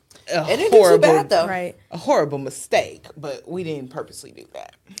 It was a It didn't do too horrible, bad though. Right. a horrible mistake, but we didn't purposely do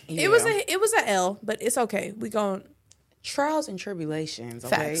that. It was a L, but it's okay. We going Trials and tribulations,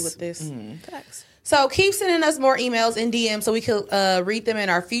 okay, Facts. with this. facts. So keep sending us more emails and DMs so we could read them in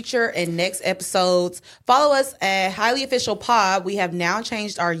our future and next episodes. Follow us at Highly Official Pod. We have now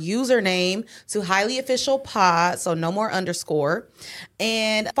changed our username to Highly Official Pod, so no more underscore.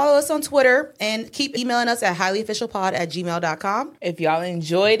 And follow us on Twitter and keep emailing us at highlyofficialpod@gmail.com. If y'all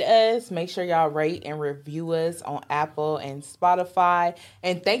enjoyed us, make sure y'all rate and review us on Apple and Spotify.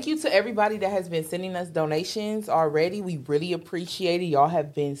 And thank you to everybody that has been sending us donations already. We really appreciate it. Y'all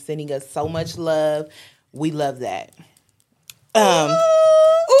have been sending us so much love. We love that. And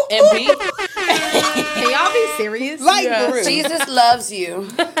B, Can y'all be serious? like for real. Jesus loves you.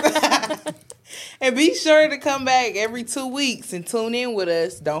 And be sure to come back every 2 weeks and tune in with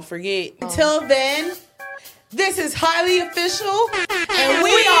us. Don't forget. Until then, this is Highly Official, and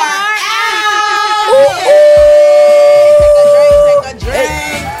we are out.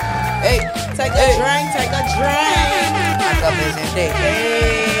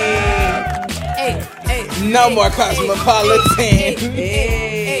 No more cosmopolitan.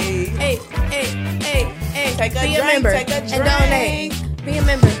 Hey. Take a Be a drink, member take a and drink. donate. Be a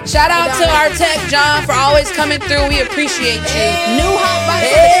member. Shout out to Donate. our tech John for always coming through. We appreciate you. New hot box.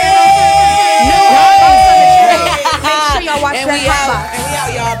 Make sure y'all watch And that we hot out. box. And we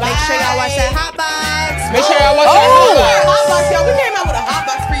out, y'all. Bye. Make sure y'all watch that hot box. Make sure y'all watch Oh, that. hot box, y'all. We came out with a hot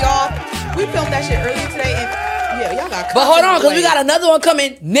box for y'all. We filmed that shit earlier today, and yeah, y'all got. But hold on, because we got another one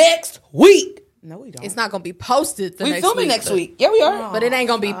coming next week. No, we don't. It's not gonna be posted for We next filming week. next week. Yeah, we are. But it ain't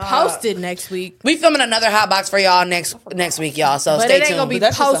gonna be posted next week. We filming another hot box for y'all next week, y'all. So But stay it ain't tuned. gonna be But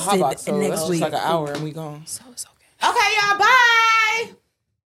that's just a hot posted box, so next that's week. just like an hour and we gone. So it's okay. Okay, y'all. Bye.